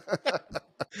 I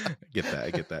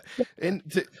get that. And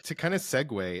to kind of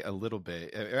segue a little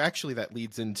bit, actually that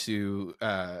leads into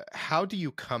how do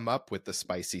you come up with the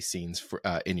spicy scenes for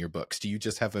in your books? Do you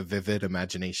just have a vivid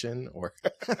imagination, or?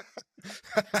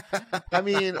 I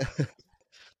mean,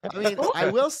 I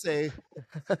will say,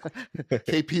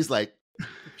 KP's like,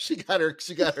 she got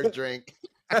her drink.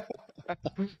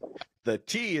 The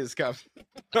tea is coming.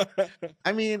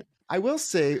 I mean, I will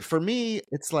say, for me,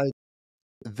 it's like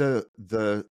the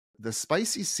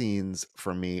spicy scenes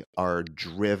for me are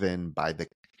driven by the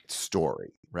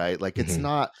story, right? Like it's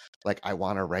not like I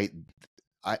want to write.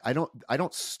 I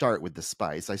don't start with the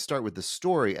spice. I start with the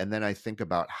story, and then I think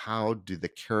about how do the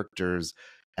characters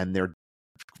and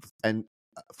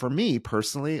for me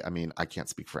personally, I mean, I can't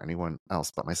speak for anyone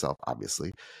else but myself,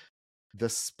 obviously. The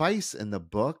spice in the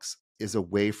books is a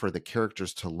way for the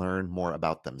characters to learn more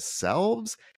about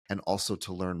themselves and also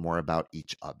to learn more about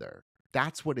each other.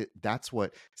 That's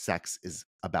what sex is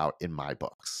about in my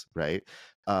books, right?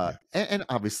 And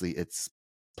obviously it's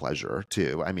pleasure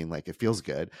too. I mean, like it feels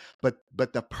good, but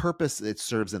the purpose it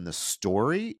serves in the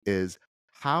story is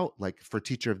how, like for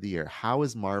Teacher of the Year, how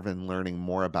is Marvin learning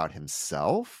more about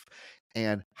himself,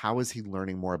 and how is he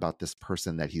learning more about this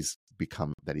person that he's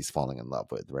become, that he's falling in love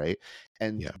with, right?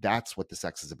 And that's what the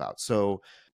sex is about. So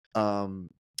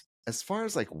as far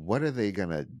as like what are they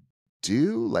gonna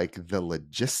do, like the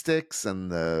logistics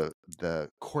and the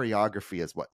choreography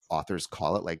is what authors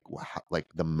call it, like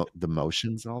the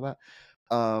motions and all that,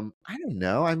 I don't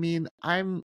know. I mean,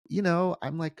 I'm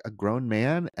like a grown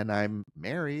man and I'm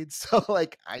married, so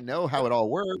like I know how it all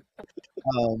works.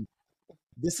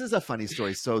 This is a funny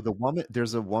story. So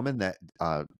there's a woman that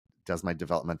does my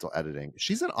developmental editing.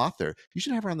 She's an author. You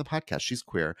should have her on the podcast. She's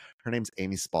queer. Her name's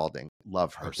Amy Spalding.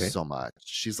 Love her so much.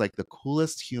 She's like the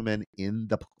coolest human in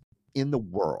the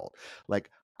world. Like,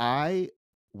 I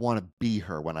want to be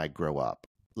her when I grow up.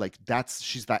 Like,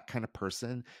 she's that kind of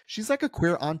person. She's like a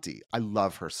queer auntie. I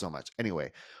love her so much.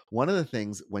 Anyway, one of the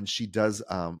things when she does,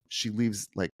 she leaves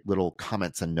like little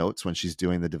comments and notes when she's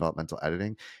doing the developmental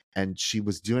editing. And she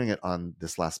was doing it on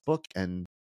this last book, and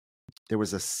there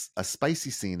was a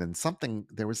spicy scene, and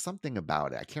there was something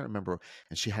about it. I can't remember.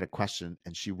 And she had a question,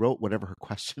 and she wrote whatever her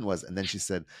question was. And then she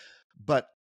said, but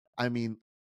I mean,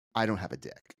 I don't have a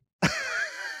dick.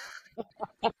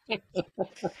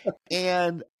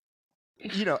 And,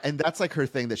 you know, and that's like her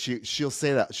thing, that she'll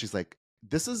say that. She's like,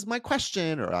 this is my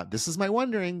question, or this is my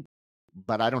wondering,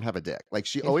 but I don't have a dick. Like,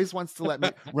 she always wants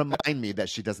to remind me that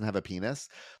she doesn't have a penis.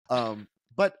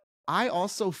 But I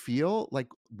also feel like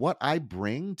what I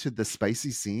bring to the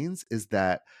spicy scenes is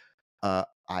that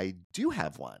I do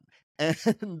have one.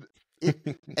 And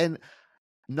and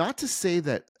not to say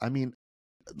that, I mean,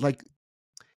 like,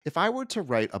 if I were to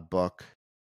write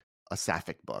a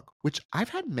sapphic book, which I've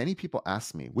had many people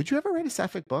ask me, would you ever write a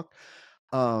sapphic book?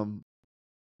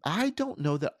 I don't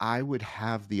know that I would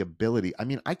have the ability. I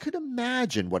mean, I could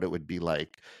imagine what it would be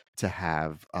like to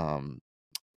have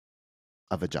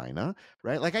a vagina,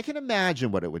 right? Like, I can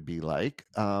imagine what it would be like,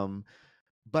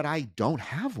 but I don't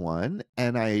have one,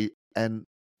 and I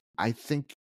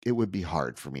think it would be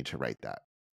hard for me to write that.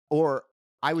 Or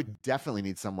I would definitely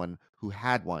need someone who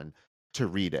had one to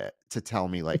read it, to tell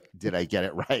me, like, did I get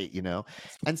it right, you know?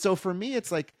 And so for me,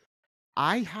 it's like,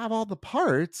 I have all the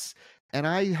parts and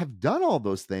I have done all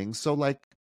those things. So, like,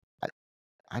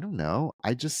 I don't know.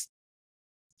 I just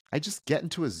get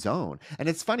into a zone. And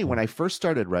it's funny, when I first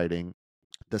started writing,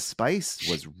 the spice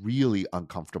was really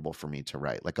uncomfortable for me to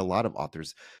write. Like, a lot of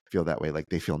authors feel that way. Like,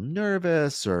 they feel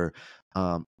nervous, or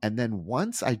and then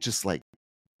once I just like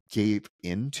gave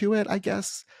into it, I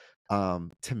guess,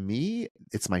 to me,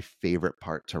 it's my favorite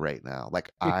part to write now.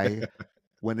 Like,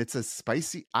 when it's a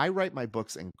spicy, I write my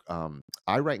books in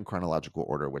I write in chronological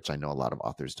order, which I know a lot of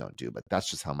authors don't do, but that's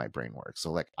just how my brain works.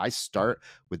 So, like, I start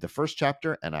with the first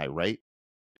chapter and I write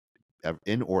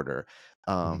in order.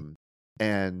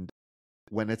 And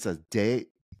when it's a day,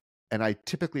 and I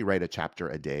typically write a chapter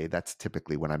a day. That's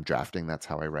typically when I'm drafting. That's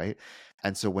how I write.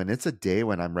 And so when it's a day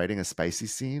when I'm writing a spicy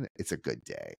scene, it's a good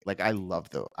day. Like, I love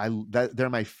they're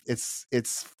my, it's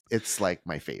like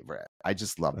my favorite. I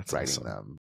just love writing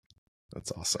them.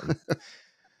 That's awesome.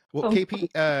 Well,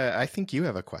 KP, I think you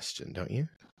have a question, don't you?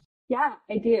 Yeah,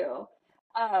 I do.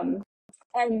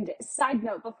 And side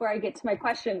note, before I get to my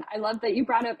question, I love that you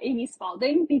brought up Amy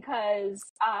Spalding, because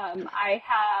I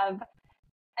have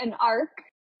an arc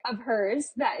of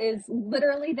hers that is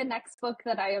literally the next book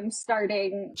that I am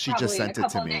starting. She just sent in a it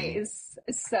to couple me. Days,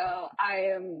 so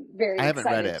I am very. I haven't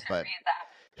read it, to but read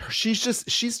that. she's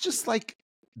just like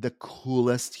the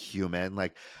coolest human.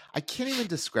 Like, I can't even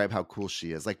describe how cool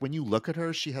she is. Like, when you look at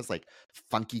her, she has like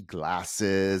funky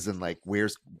glasses and like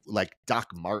wears like Doc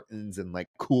Martens and like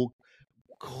cool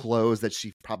clothes that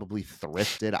she probably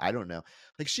thrifted. I don't know.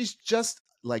 Like, she's just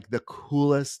like the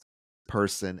coolest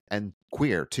person, and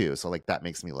queer too. So, like, that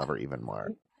makes me love her even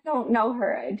more. I don't know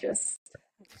her. I just.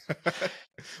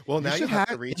 Well, now you have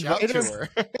to reach out to her.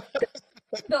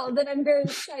 No, that I'm very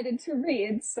excited to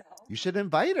read. So you should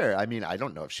invite her. I mean, I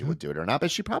don't know if she would do it or not,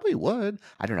 but she probably would.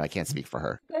 I don't know. I can't speak for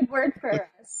her. Good word for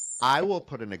us. I will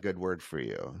put in a good word for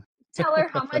you. Tell her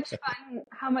how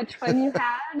much fun you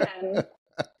had, and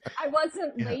I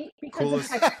wasn't late because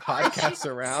coolest of podcasts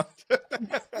around.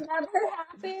 That never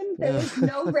happened. There was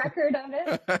no record of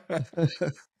it.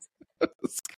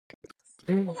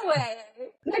 Anyway,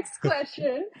 next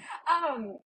question.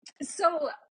 So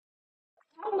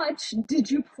how much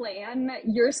did you plan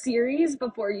your series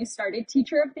before you started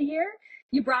Teacher of the Year?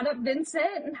 You brought up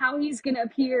Vincent and how he's going to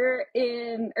appear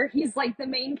he's like the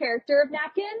main character of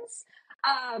Napkins.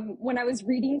 When I was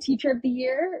reading Teacher of the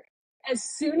Year, as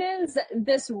soon as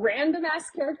this random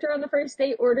ass character on the first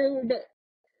day ordered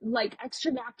like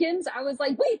extra napkins, I was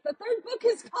like, wait, the third book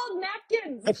is called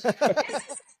Napkins.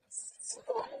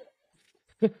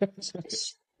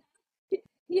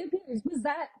 He appears. Was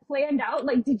that planned out?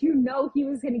 Like, did you know he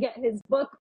was going to get his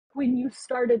book when you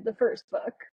started the first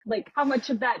book? Like, how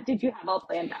much of that did you have all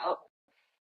planned out?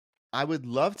 I would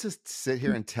love to sit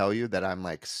here and tell you that I'm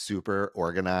like super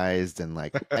organized and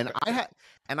like, and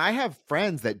I have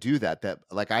friends that do that,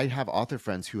 like I have author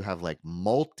friends who have like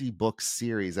multi-book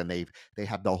series and they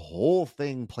have the whole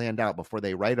thing planned out before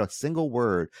they write a single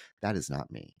word. That is not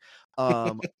me.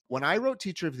 When I wrote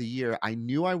Teacher of the Year, I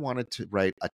knew I wanted to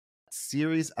write a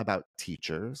series about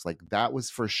teachers, like that was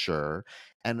for sure.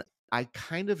 And I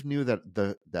kind of knew that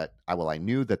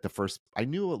I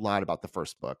knew a lot about the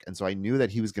first book. And so I knew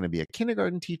that he was going to be a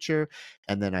kindergarten teacher.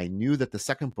 And then I knew that the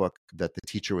second book, that the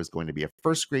teacher was going to be a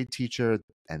first grade teacher.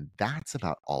 And that's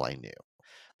about all I knew.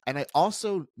 And I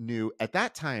also knew at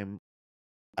that time,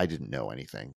 I didn't know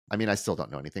anything. I mean, I still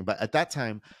don't know anything, but at that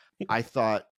time, I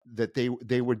thought that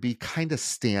they would be kind of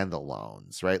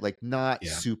standalones, right? Like not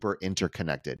super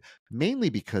interconnected, mainly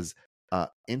because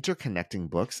interconnecting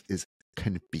books is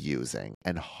confusing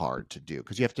and hard to do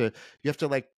because you have to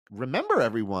like remember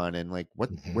everyone and like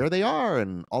where they are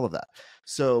and all of that.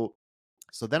 So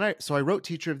I wrote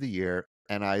Teacher of the Year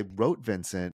and I wrote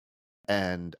Vincent,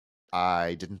 and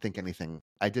I didn't think anything.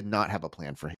 I did not have a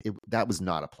plan for it. That was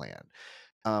not a plan.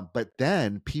 But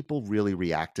then people really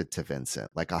reacted to Vincent.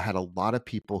 Like I had a lot of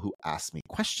people who asked me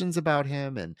questions about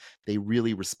him and they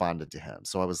really responded to him.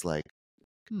 So I was like,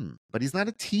 but he's not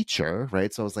a teacher,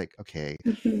 right? So I was like, okay,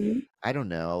 I don't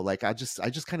know. Like I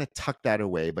just kind of tucked that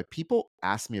away. But people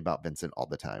ask me about Vincent all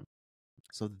the time.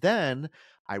 So then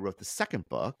I wrote the second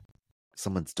book.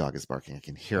 Someone's dog is barking. I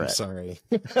can hear it. Sorry.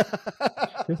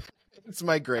 It's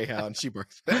my greyhound. She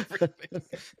barks at everything.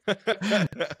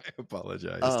 I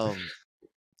apologize.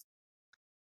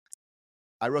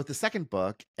 I wrote the second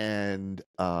book, and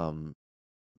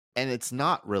it's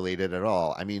not related at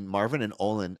all. I mean, Marvin and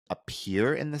Olin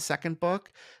appear in the second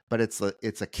book, but it's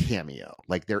a cameo.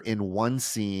 Like they're in one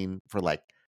scene for like,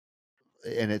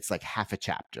 and it's like half a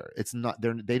chapter. It's not,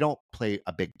 they don't play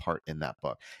a big part in that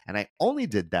book. And I only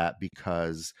did that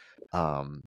because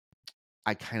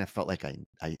I kind of felt like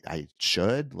I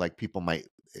should, like people might,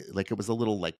 like it was a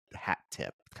little like hat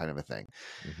tip kind of a thing.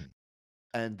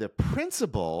 And the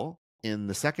principal in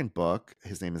the second book,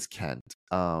 his name is Kent.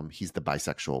 He's the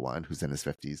bisexual one who's in his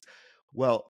 50s.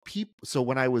 Well, so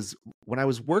when I was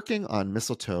working on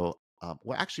Mistletoe,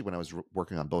 when I was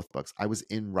working on both books, I was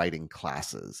in writing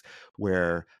classes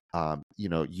where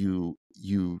you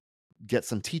get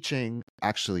some teaching.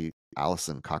 Actually,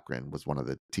 Allison Cochran was one of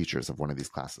the teachers of one of these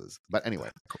classes. But anyway,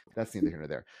 that's neither here nor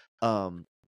there.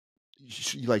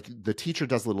 Like the teacher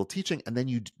does a little teaching, and then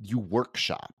you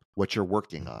workshop what you're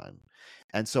working on.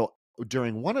 And so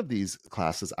during one of these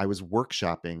classes, I was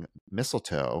workshopping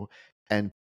Mistletoe,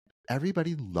 and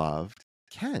everybody loved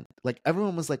Kent. Like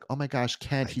everyone was like, "Oh my gosh,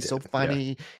 Kent! He's so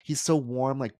funny. Yeah. He's so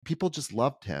warm." Like people just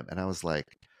loved him, and I was like,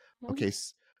 "Okay."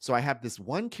 So I have this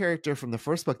one character from the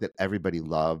first book that everybody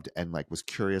loved and like was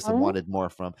curious and wanted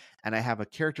more from, and I have a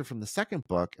character from the second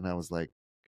book, and I was like,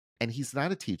 and he's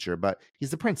not a teacher, but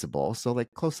he's a principal, so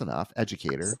like close enough,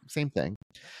 educator, same thing.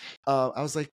 I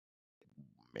was like,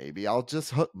 maybe I'll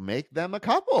just make them a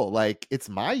couple. Like it's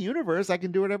my universe, I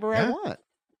can do whatever I want.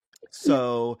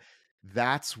 So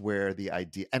that's where the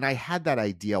idea, and I had that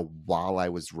idea while I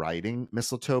was writing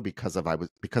Mistletoe because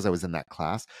I was in that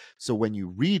class. So when you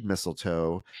read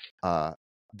Mistletoe,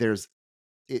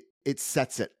 it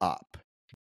sets it up.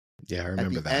 Yeah, I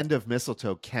remember that. At the end of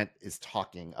Mistletoe, Kent is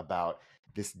talking about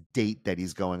this date that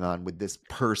he's going on with this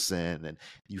person, and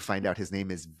you find out his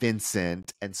name is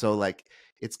Vincent, and so like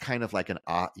it's kind of like an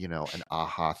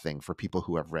aha thing for people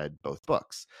who have read both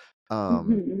books.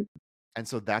 And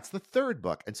so that's the third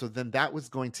book. And so then that was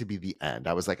going to be the end.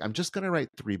 I was like, I'm just going to write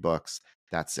 3 books.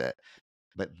 That's it.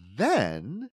 But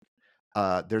then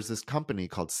there's this company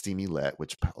called Steamy Lit,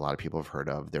 which a lot of people have heard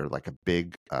of. They're like a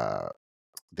big,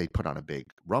 they put on a big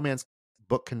romance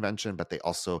book convention, but they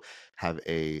also have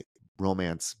a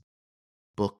romance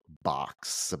book box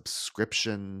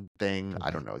subscription thing.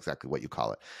 I don't know exactly what you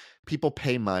call it. People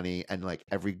pay money, and like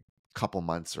every couple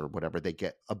months or whatever, they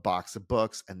get a box of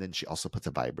books, and then she also puts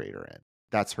a vibrator in.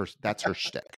 That's her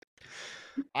shtick.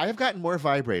 I have gotten more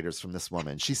vibrators from this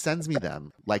woman. She sends me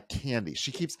them like candy.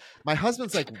 My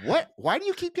husband's like, "What? Why do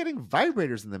you keep getting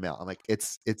vibrators in the mail?" I'm like,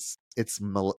 it's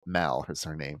Mel, is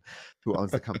her name, who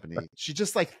owns the company. She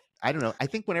just like, I don't know. I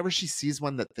think whenever she sees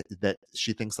one that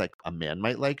she thinks like a man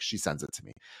might like, she sends it to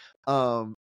me.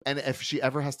 And if she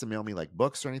ever has to mail me like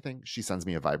books or anything, she sends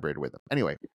me a vibrator with them.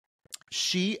 Anyway,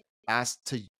 she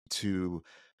asked to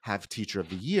have Teacher of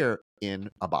the Year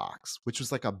in a box, which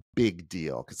was like a big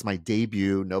deal because my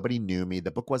debut, nobody knew me.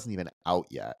 The book wasn't even out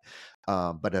yet.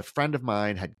 But a friend of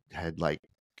mine had like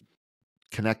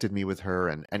connected me with her.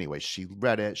 And anyway, she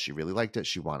read it. She really liked it.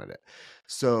 She wanted it.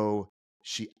 So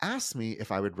she asked me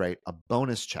if I would write a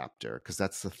bonus chapter, because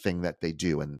that's the thing that they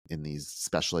do in these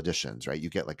special editions, right? You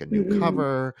get like a new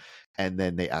cover, and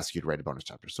then they ask you to write a bonus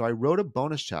chapter. So I wrote a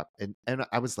bonus chapter, and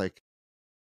I was like,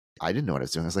 I didn't know what I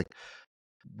was doing. I was like,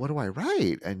 what do I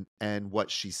write? And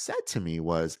what she said to me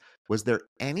was there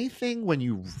anything when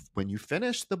you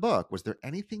finished the book, was there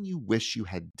anything you wish you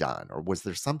had done, or was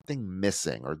there something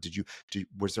missing, or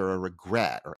was there a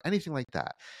regret or anything like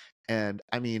that? And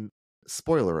I mean,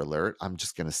 spoiler alert, I'm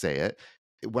just going to say it.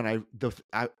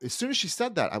 As soon as she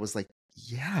said that, I was like,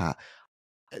 yeah.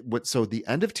 So the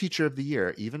end of Teacher of the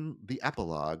Year, even the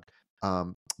epilogue,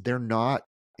 they're not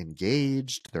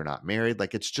engaged, they're not married.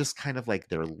 Like, it's just kind of like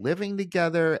they're living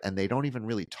together, and they don't even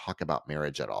really talk about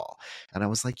marriage at all. And I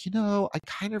was like, I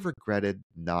kind of regretted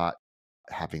not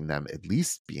having them at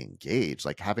least be engaged.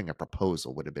 Like, having a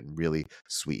proposal would have been really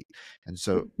sweet. And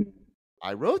so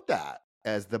I wrote that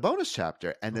as the bonus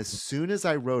chapter, and as soon as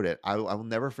I wrote it, I will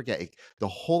never forget it. The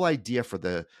whole idea for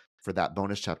that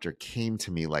bonus chapter came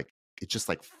to me, like, it just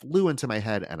like flew into my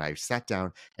head, and I sat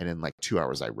down, and in like 2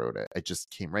 hours I wrote it. It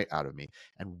just came right out of me.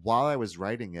 And while I was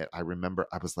writing it, I remember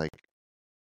I was like,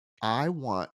 I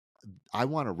want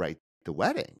to write the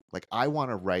wedding. Like, I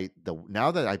want to write now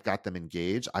that I've got them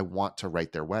engaged, I want to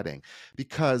write their wedding,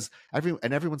 because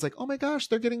everyone's like, oh my gosh,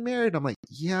 they're getting married. I'm like,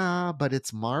 yeah, but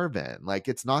it's Marvin. Like,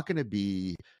 it's not going to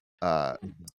be,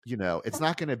 it's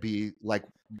not going to be like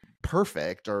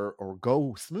perfect or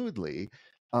go smoothly.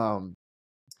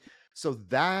 So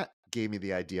that gave me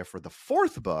the idea for the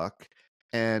fourth book,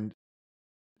 and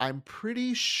I'm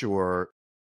pretty sure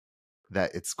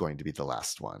that it's going to be the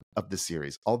last one of the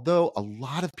series. Although a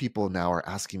lot of people now are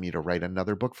asking me to write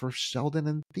another book for Sheldon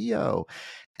and Theo,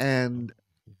 and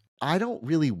I don't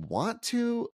really want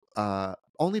to,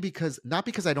 only not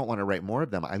because I don't want to write more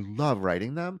of them. I love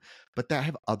writing them, but I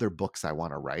have other books I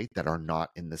want to write that are not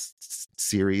in this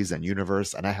series and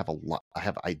universe, and I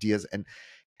have ideas, and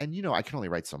I can only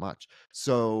write so much.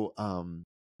 So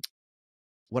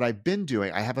what I've been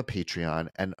doing, I have a Patreon,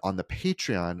 and on the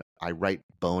Patreon, I write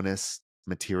bonus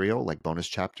material, like bonus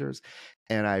chapters,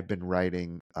 and I've been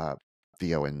writing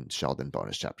Theo and Sheldon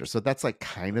bonus chapters. So that's like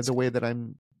kind of the way that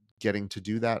I'm getting to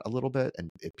do that a little bit, and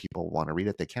if people want to read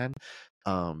it, they can.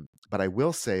 But I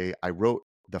will say, I wrote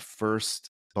the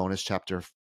first bonus chapter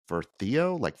for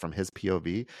Theo, like from his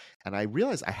POV, and I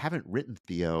realized I haven't written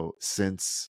Theo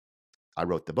since I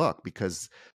wrote the book, because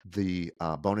the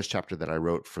bonus chapter that I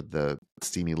wrote for the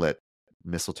Steamy Lit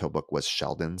Mistletoe book was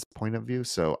Sheldon's point of view,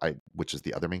 which is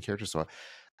the other main character. So,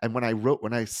 and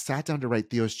when I sat down to write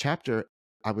Theo's chapter,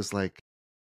 I was like,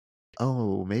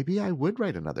 oh, maybe I would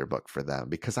write another book for them,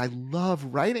 because I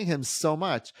love writing him so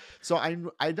much. So I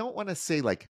don't want to say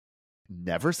like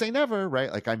never say never,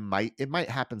 right? Like it might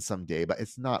happen someday, but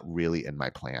it's not really in my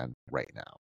plan right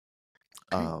now.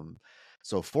 Okay.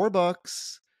 So 4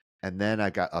 books. And then I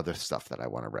got other stuff that I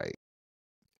want to write.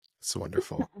 It's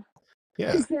wonderful.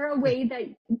 Yeah. Is there a way that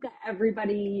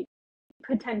everybody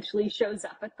potentially shows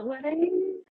up at the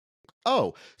wedding?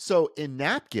 Oh, so in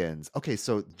Napkins, okay,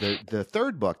 so the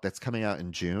third book that's coming out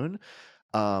in June,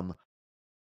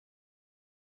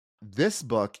 this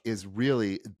book is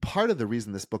really part of the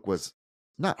reason this book was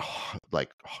not like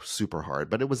super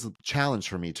hard, but it was a challenge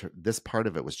for me. This part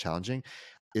of it was challenging,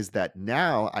 is that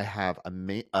now I have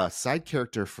a side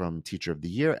character from Teacher of the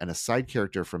Year and a side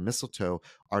character from Mistletoe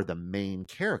are the main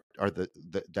character,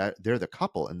 they're the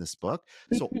couple in this book.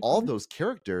 So all those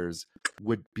characters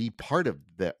would be part of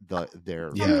their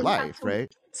life,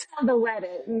 right? The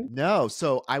wedding. No,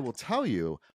 so I will tell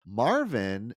you,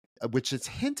 Marvin, which is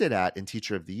hinted at in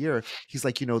Teacher of the Year, he's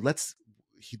like,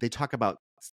 they talk about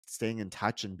staying in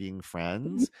touch and being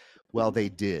friends. Well, they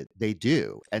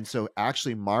do. And so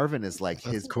actually Marvin is like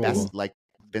his best, like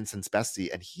Vincent's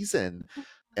bestie, and he's in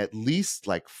at least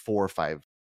like 4 or 5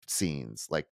 scenes,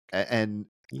 like, and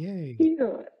yay.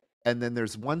 And then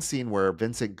there's one scene where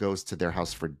Vincent goes to their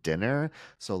house for dinner,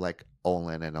 so like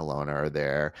Olin and Alona are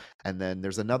there, and then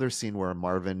there's another scene where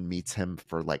Marvin meets him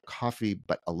for like coffee,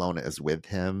 but Alona is with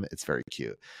him. It's very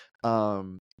cute.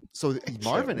 So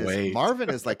Marvin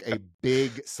is like a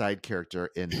big side character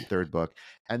in the third book,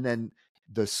 and then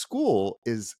the school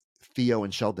is Theo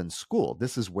and Sheldon's school.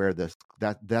 This is where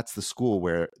that's the school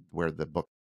where the book,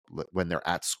 when they're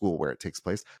at school, where it takes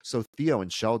place. So Theo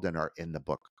and Sheldon are in the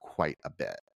book quite a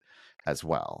bit as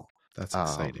well. That's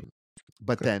exciting.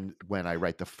 But good. Then when I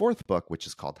write the fourth book, which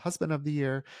is called Husband of the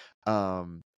Year,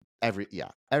 everyone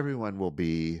will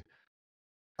be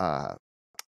in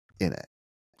it.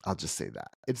 I'll just say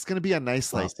that it's going to be a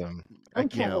nice, awesome.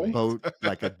 Bow,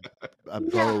 like a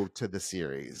bow to the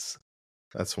series.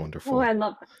 That's wonderful. Oh, I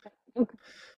love that. Okay.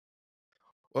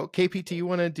 Well, KP, do you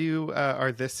want to do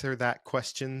our this or that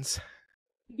questions?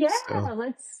 Yeah,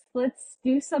 So- let's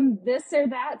do some this or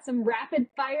that, some rapid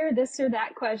fire this or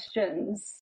that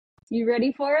questions. You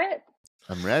ready for it?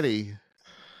 I'm ready.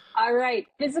 All right,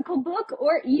 physical book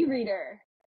or e-reader?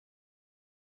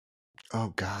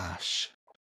 Oh gosh.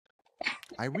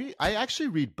 I actually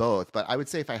read both, but I would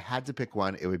say if I had to pick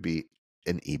one, it would be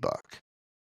an ebook.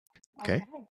 Okay.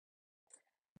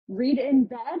 Read in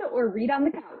bed or read on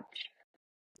the couch?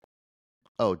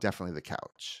 Oh, definitely the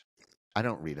couch. I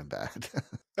don't read in bed.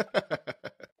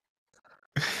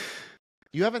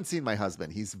 You haven't seen my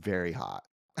husband. He's very hot.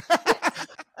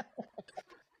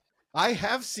 I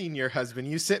have seen your husband.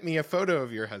 You sent me a photo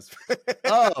of your husband.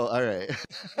 Oh, all right.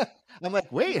 I'm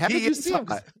like, wait, haven't He you is seen him?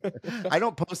 hot. I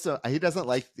don't post. He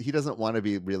doesn't want to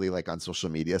be really like on social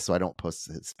media, so I don't post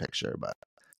his picture. But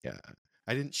Yeah,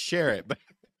 I didn't share it, but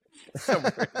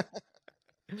somewhere.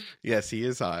 Yes, he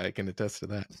is hot. I can attest to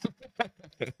that.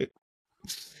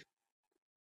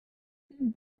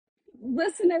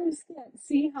 Listeners can't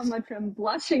see how much I'm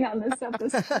blushing on this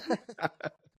episode.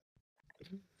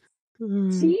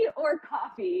 Tea or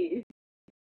coffee?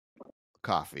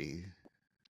 coffee.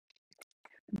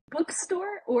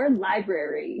 Bookstore or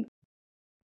library?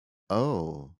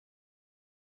 Oh,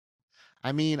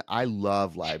 I mean, I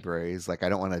love libraries. Like, I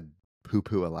don't want to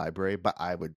poo-poo a library, but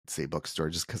I would say bookstore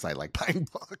just because I like buying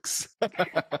books.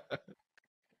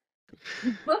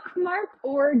 Bookmark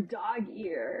or dog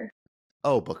ear?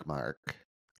 Oh, bookmark.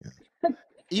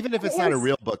 Even if it's not a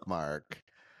real bookmark.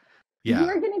 Yeah,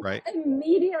 You're going right. to get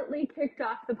immediately kicked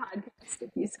off the podcast if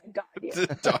you say dog ear.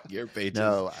 Dog ear pages.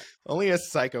 No, Only a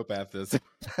psychopath does.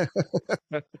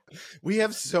 We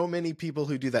have so many people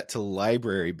who do that to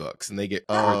library books and they get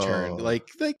returned. Oh. Like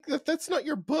that's not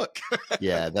your book.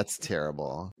 yeah, that's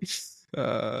terrible.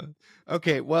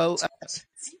 Okay, well,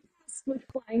 With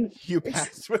flying. you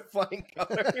passed with flying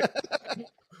colors.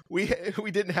 we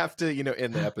didn't have to,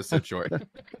 end the episode short.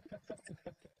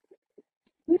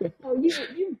 No,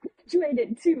 you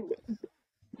graduated to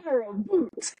borrow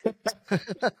boot.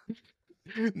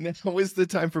 Now is the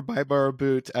time for Buy Borrow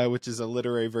Boot, which is a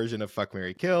literary version of Fuck,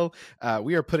 Marry, Kill.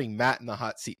 We are putting Matt in the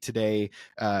hot seat today,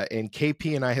 and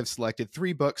KP and I have selected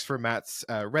 3 books for Matt's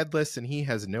read list, and he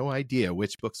has no idea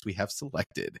which books we have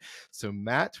selected. So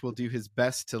Matt will do his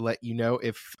best to let you know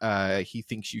if he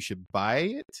thinks you should buy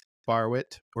it, borrow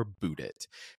it, or boot it.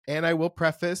 And I will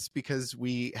preface, because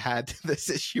we had this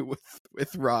issue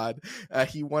with Rod,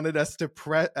 he wanted us to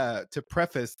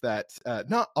preface that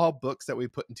not all books that we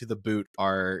put into the boot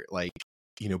are like,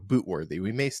 boot worthy.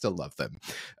 We may still love them.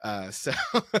 So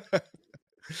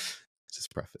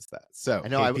just preface that. So I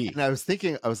know. I was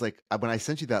thinking, I was like, when I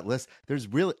sent you that list, there's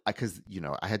really, because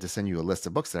I had to send you a list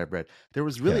of books that I've read. There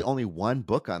was really only one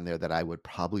book on there that I would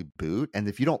probably boot, and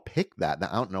if you don't pick that, then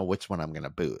I don't know which one I'm going to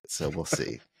boot. So we'll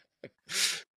see.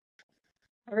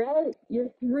 All right, your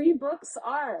 3 books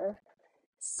are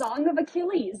Song of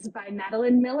Achilles by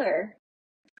Madeline Miller,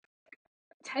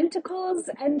 Tentacles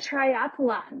and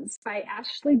Triathlons by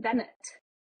Ashley Bennett,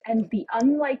 and The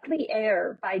Unlikely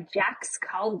Heir by Jax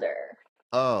Calder.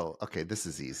 Oh, okay. This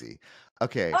is easy.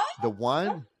 Okay, the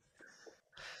one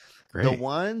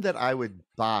that I would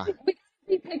buy.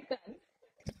 We picked them.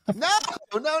 No.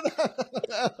 We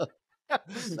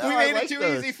made it too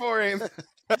easy for him.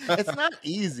 It's not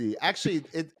easy. Actually,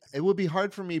 it would be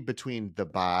hard for me between the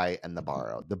buy and the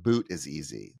borrow. The boot is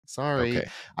easy. Sorry. Okay.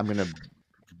 I'm gonna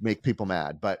make people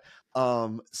mad. But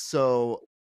so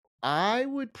I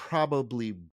would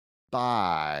probably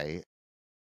buy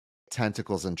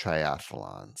Tentacles and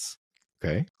Triathlons.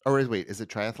 Okay. Or wait, is it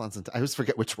triathlons? I always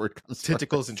forget which word comes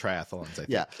Tentacles first. and Triathlons, I think.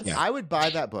 Yeah. I would buy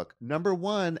that book. Number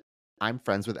 1, I'm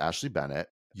friends with Ashley Bennett.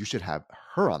 You should have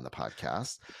her on the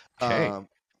podcast. Okay.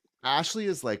 Ashley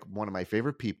is like one of my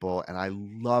favorite people, and I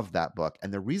love that book.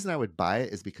 And the reason I would buy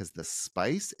it is because the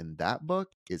spice in that book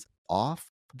is off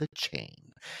the chain.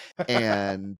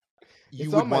 And you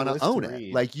would want to own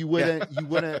it. Like you'd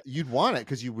want it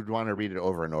because you would want to read it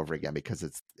over and over again because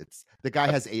it's the guy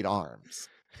has 8 arms.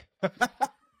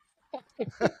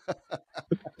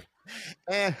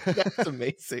 And that's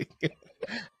amazing.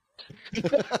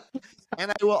 And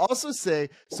I will also say,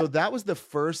 so that was the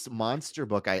first monster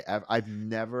book I've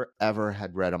never ever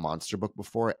had read a monster book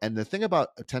before. And the thing about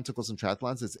Tentacles and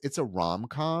Triathlons is it's a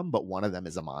rom-com, but one of them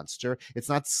is a monster. It's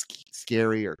not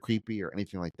scary or creepy or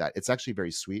anything like that. It's actually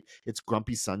very sweet. It's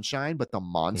Grumpy Sunshine, but the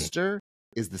monster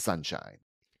is the sunshine.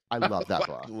 I love that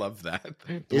book. I love that.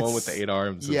 The one with the 8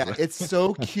 arms. Yeah, it's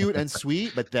so cute and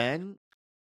sweet, but then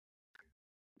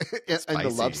and the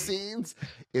love Spicy. scenes,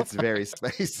 it's very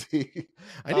spicy.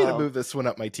 I need to move this one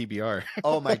up my TBR.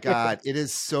 Oh my God. It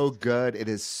is so good. It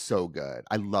is so good.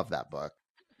 I love that book.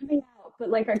 Coming out, but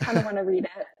like I kind of want to read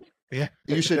it. Yeah.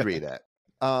 You should read it.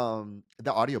 The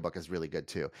audiobook is really good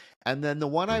too. And then the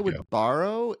one There I you would go.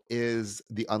 borrow is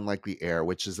The Unlikely Heir,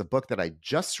 which is a book that I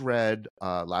just read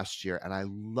last year, and I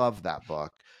love that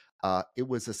book. It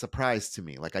was a surprise to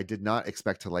me. Like I did not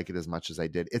expect to like it as much as I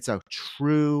did. It's a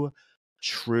true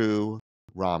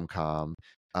rom-com.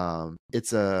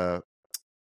 It's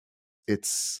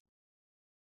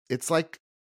like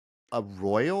a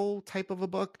royal type of a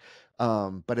book,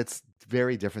 but it's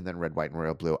very different than Red, White, and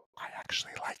Royal Blue. I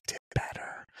actually liked it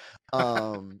better.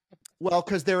 Well,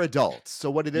 because they're adults. So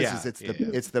what it is Yeah, it's yeah,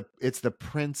 it's the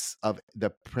prince of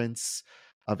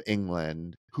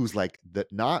England who's like the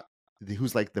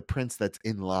prince that's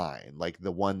in line, like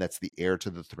the one that's the heir to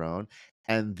the throne,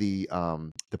 and the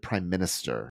prime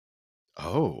minister.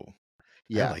 Oh, I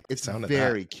Yeah, like the it's sound of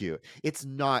very cute. It's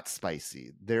not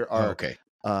spicy. There that. Oh, are okay.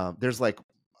 there's like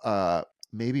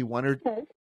maybe one or Okay.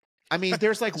 I mean,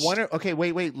 there's like one or okay,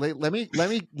 wait. Let me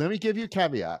give you a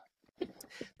caveat.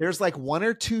 There's like one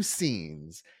or two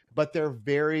scenes, but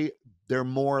they're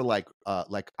more like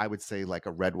I would say like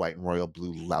a Red, White, and Royal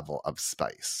Blue level of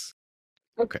spice.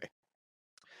 Okay.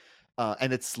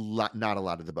 And it's not a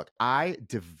lot of the book. I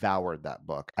devoured that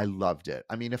book. I loved it.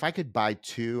 I mean, if I could buy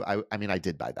two, I mean, I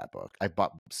did buy that book.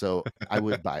 So I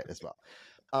would buy it as well.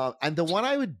 And the one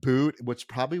I would boot, which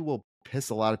probably will piss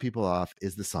a lot of people off,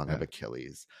 is the Song of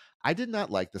Achilles. I did not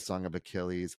like the Song of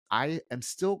Achilles. I am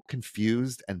still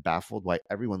confused and baffled why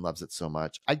everyone loves it so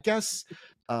much. I guess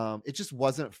it just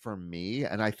wasn't for me,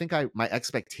 and I think my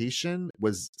expectation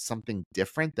was something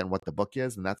different than what the book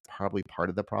is, and that's probably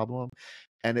part of the problem.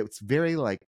 And it's very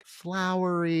like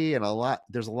flowery, and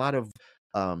there's a lot of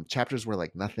chapters where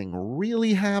like nothing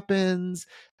really happens,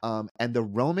 and the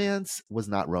romance was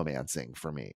not romancing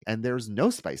for me, and there's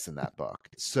no spice in that book,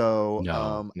 so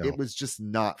No. it was just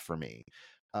not for me.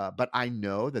 But I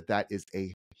know that is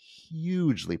a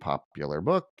hugely popular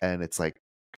book, and it's like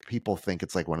people think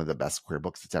it's like one of the best queer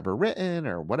books that's ever written,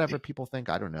 or whatever people think.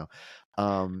 I don't know.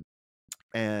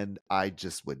 And I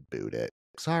just would boot it.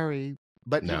 Sorry.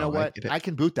 But you know No, I what? get it. I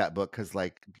can boot that book because,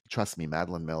 like, trust me,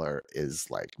 Madeline Miller is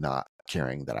like not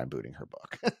caring that I'm booting her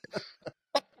book.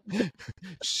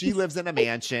 She lives in a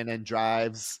mansion and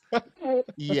drives. Okay.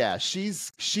 Yeah,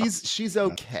 she's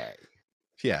okay.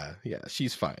 Yeah,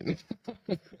 she's fine.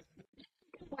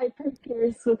 Wipe her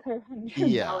tears with her $100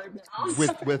 Yeah, bills.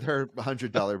 with her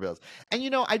 $100 bills. And you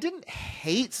know, I didn't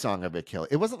hate Song of Achilles.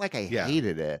 It wasn't like I Yeah.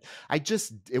 hated it. I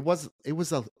just it was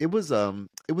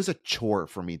a chore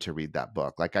for me to read that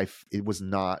book. Like it was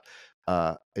not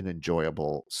an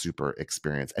enjoyable super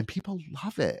experience, and people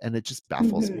love it, and it just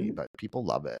baffles me, but people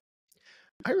love it.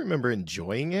 I remember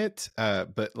enjoying it,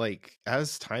 but like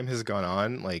as time has gone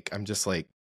on, like I'm just like,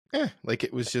 like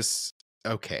it was just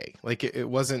okay. Like it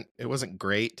wasn't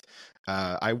great.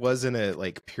 I was in a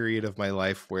like period of my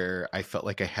life where I felt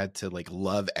like I had to like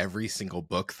love every single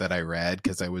book that I read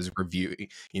because I was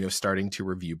starting to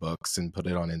review books and put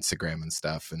it on Instagram and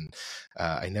stuff, and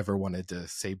I never wanted to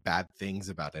say bad things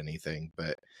about anything,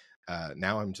 but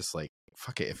now I'm just like,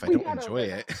 fuck it, if I don't enjoy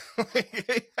it.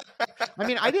 I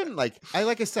mean,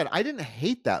 like I said, I didn't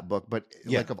hate that book, but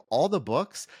like of all the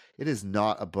books, it is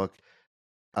not a book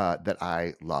that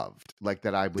I loved, like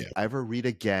that I would ever read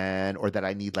again, or that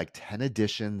I need like 10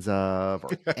 editions of,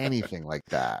 or anything like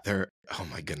that. Oh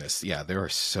my goodness. Yeah. There are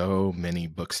so many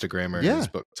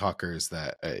bookstagrammers, book talkers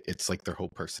that it's like their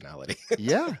whole personality.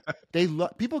 Yeah.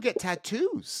 People get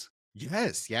tattoos.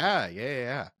 Yes.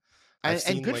 Yeah.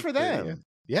 And good for them.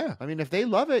 Yeah. I mean, if they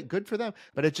love it, good for them.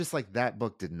 But it's just like that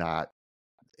book did not,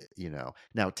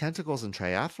 now Tentacles and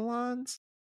Triathlons.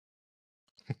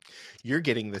 You're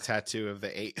getting the tattoo of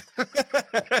the 8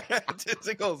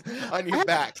 tentacles on your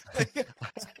back.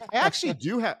 I actually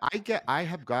do have. I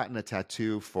have gotten a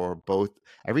tattoo for both.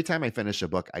 Every time I finish a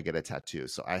book, I get a tattoo.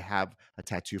 So I have a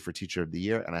tattoo for Teacher of the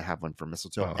Year, and I have one for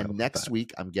Mistletoe. And next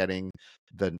week, I'm getting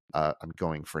I'm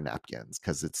going for Napkins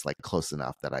because it's like close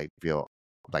enough that I feel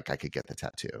like I could get the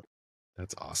tattoo.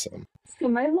 That's awesome.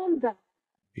 I love that.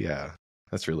 Yeah,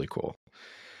 that's really cool.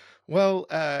 Well,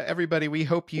 everybody, we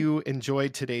hope you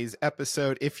enjoyed today's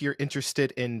episode. If you're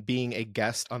interested in being a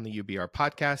guest on the UBR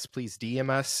podcast, please DM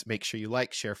us. Make sure you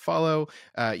like, share, follow.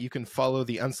 You can follow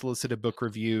the Unsolicited Book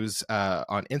Reviews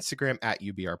on Instagram at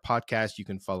UBR Podcast. You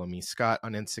can follow me, Scott,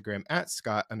 on Instagram at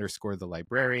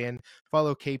Scott_the_librarian.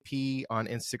 Follow KP on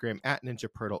Instagram at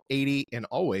NinjaPurtle80. And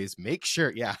always make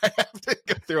sure, I have to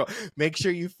go through. Make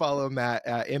sure you follow Matt,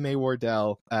 M.A.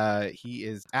 Wardell. He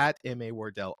is at M.A.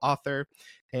 Wardell Author.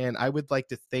 And I would like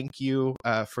to thank you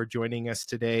for joining us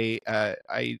today.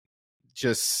 I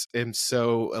just am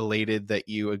so elated that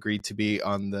you agreed to be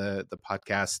on the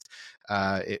podcast.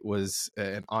 It was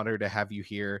an honor to have you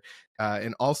here.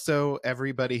 And also,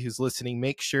 everybody who's listening,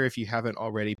 make sure, if you haven't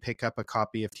already, pick up a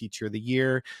copy of Teacher of the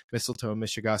Year, Mistletoe and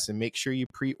Michigas, and make sure you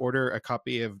pre-order a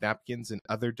copy of Napkins and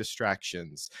Other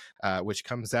Distractions, which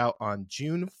comes out on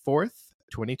June 4th,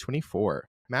 2024.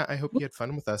 Matt, I hope you had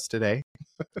fun with us today.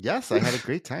 Yes, I had a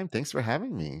great time. Thanks for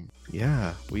having me.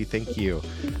 Yeah, we thank you.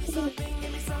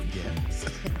 Yes.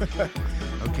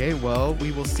 Okay, well,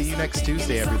 we will see you next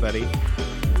Tuesday, everybody.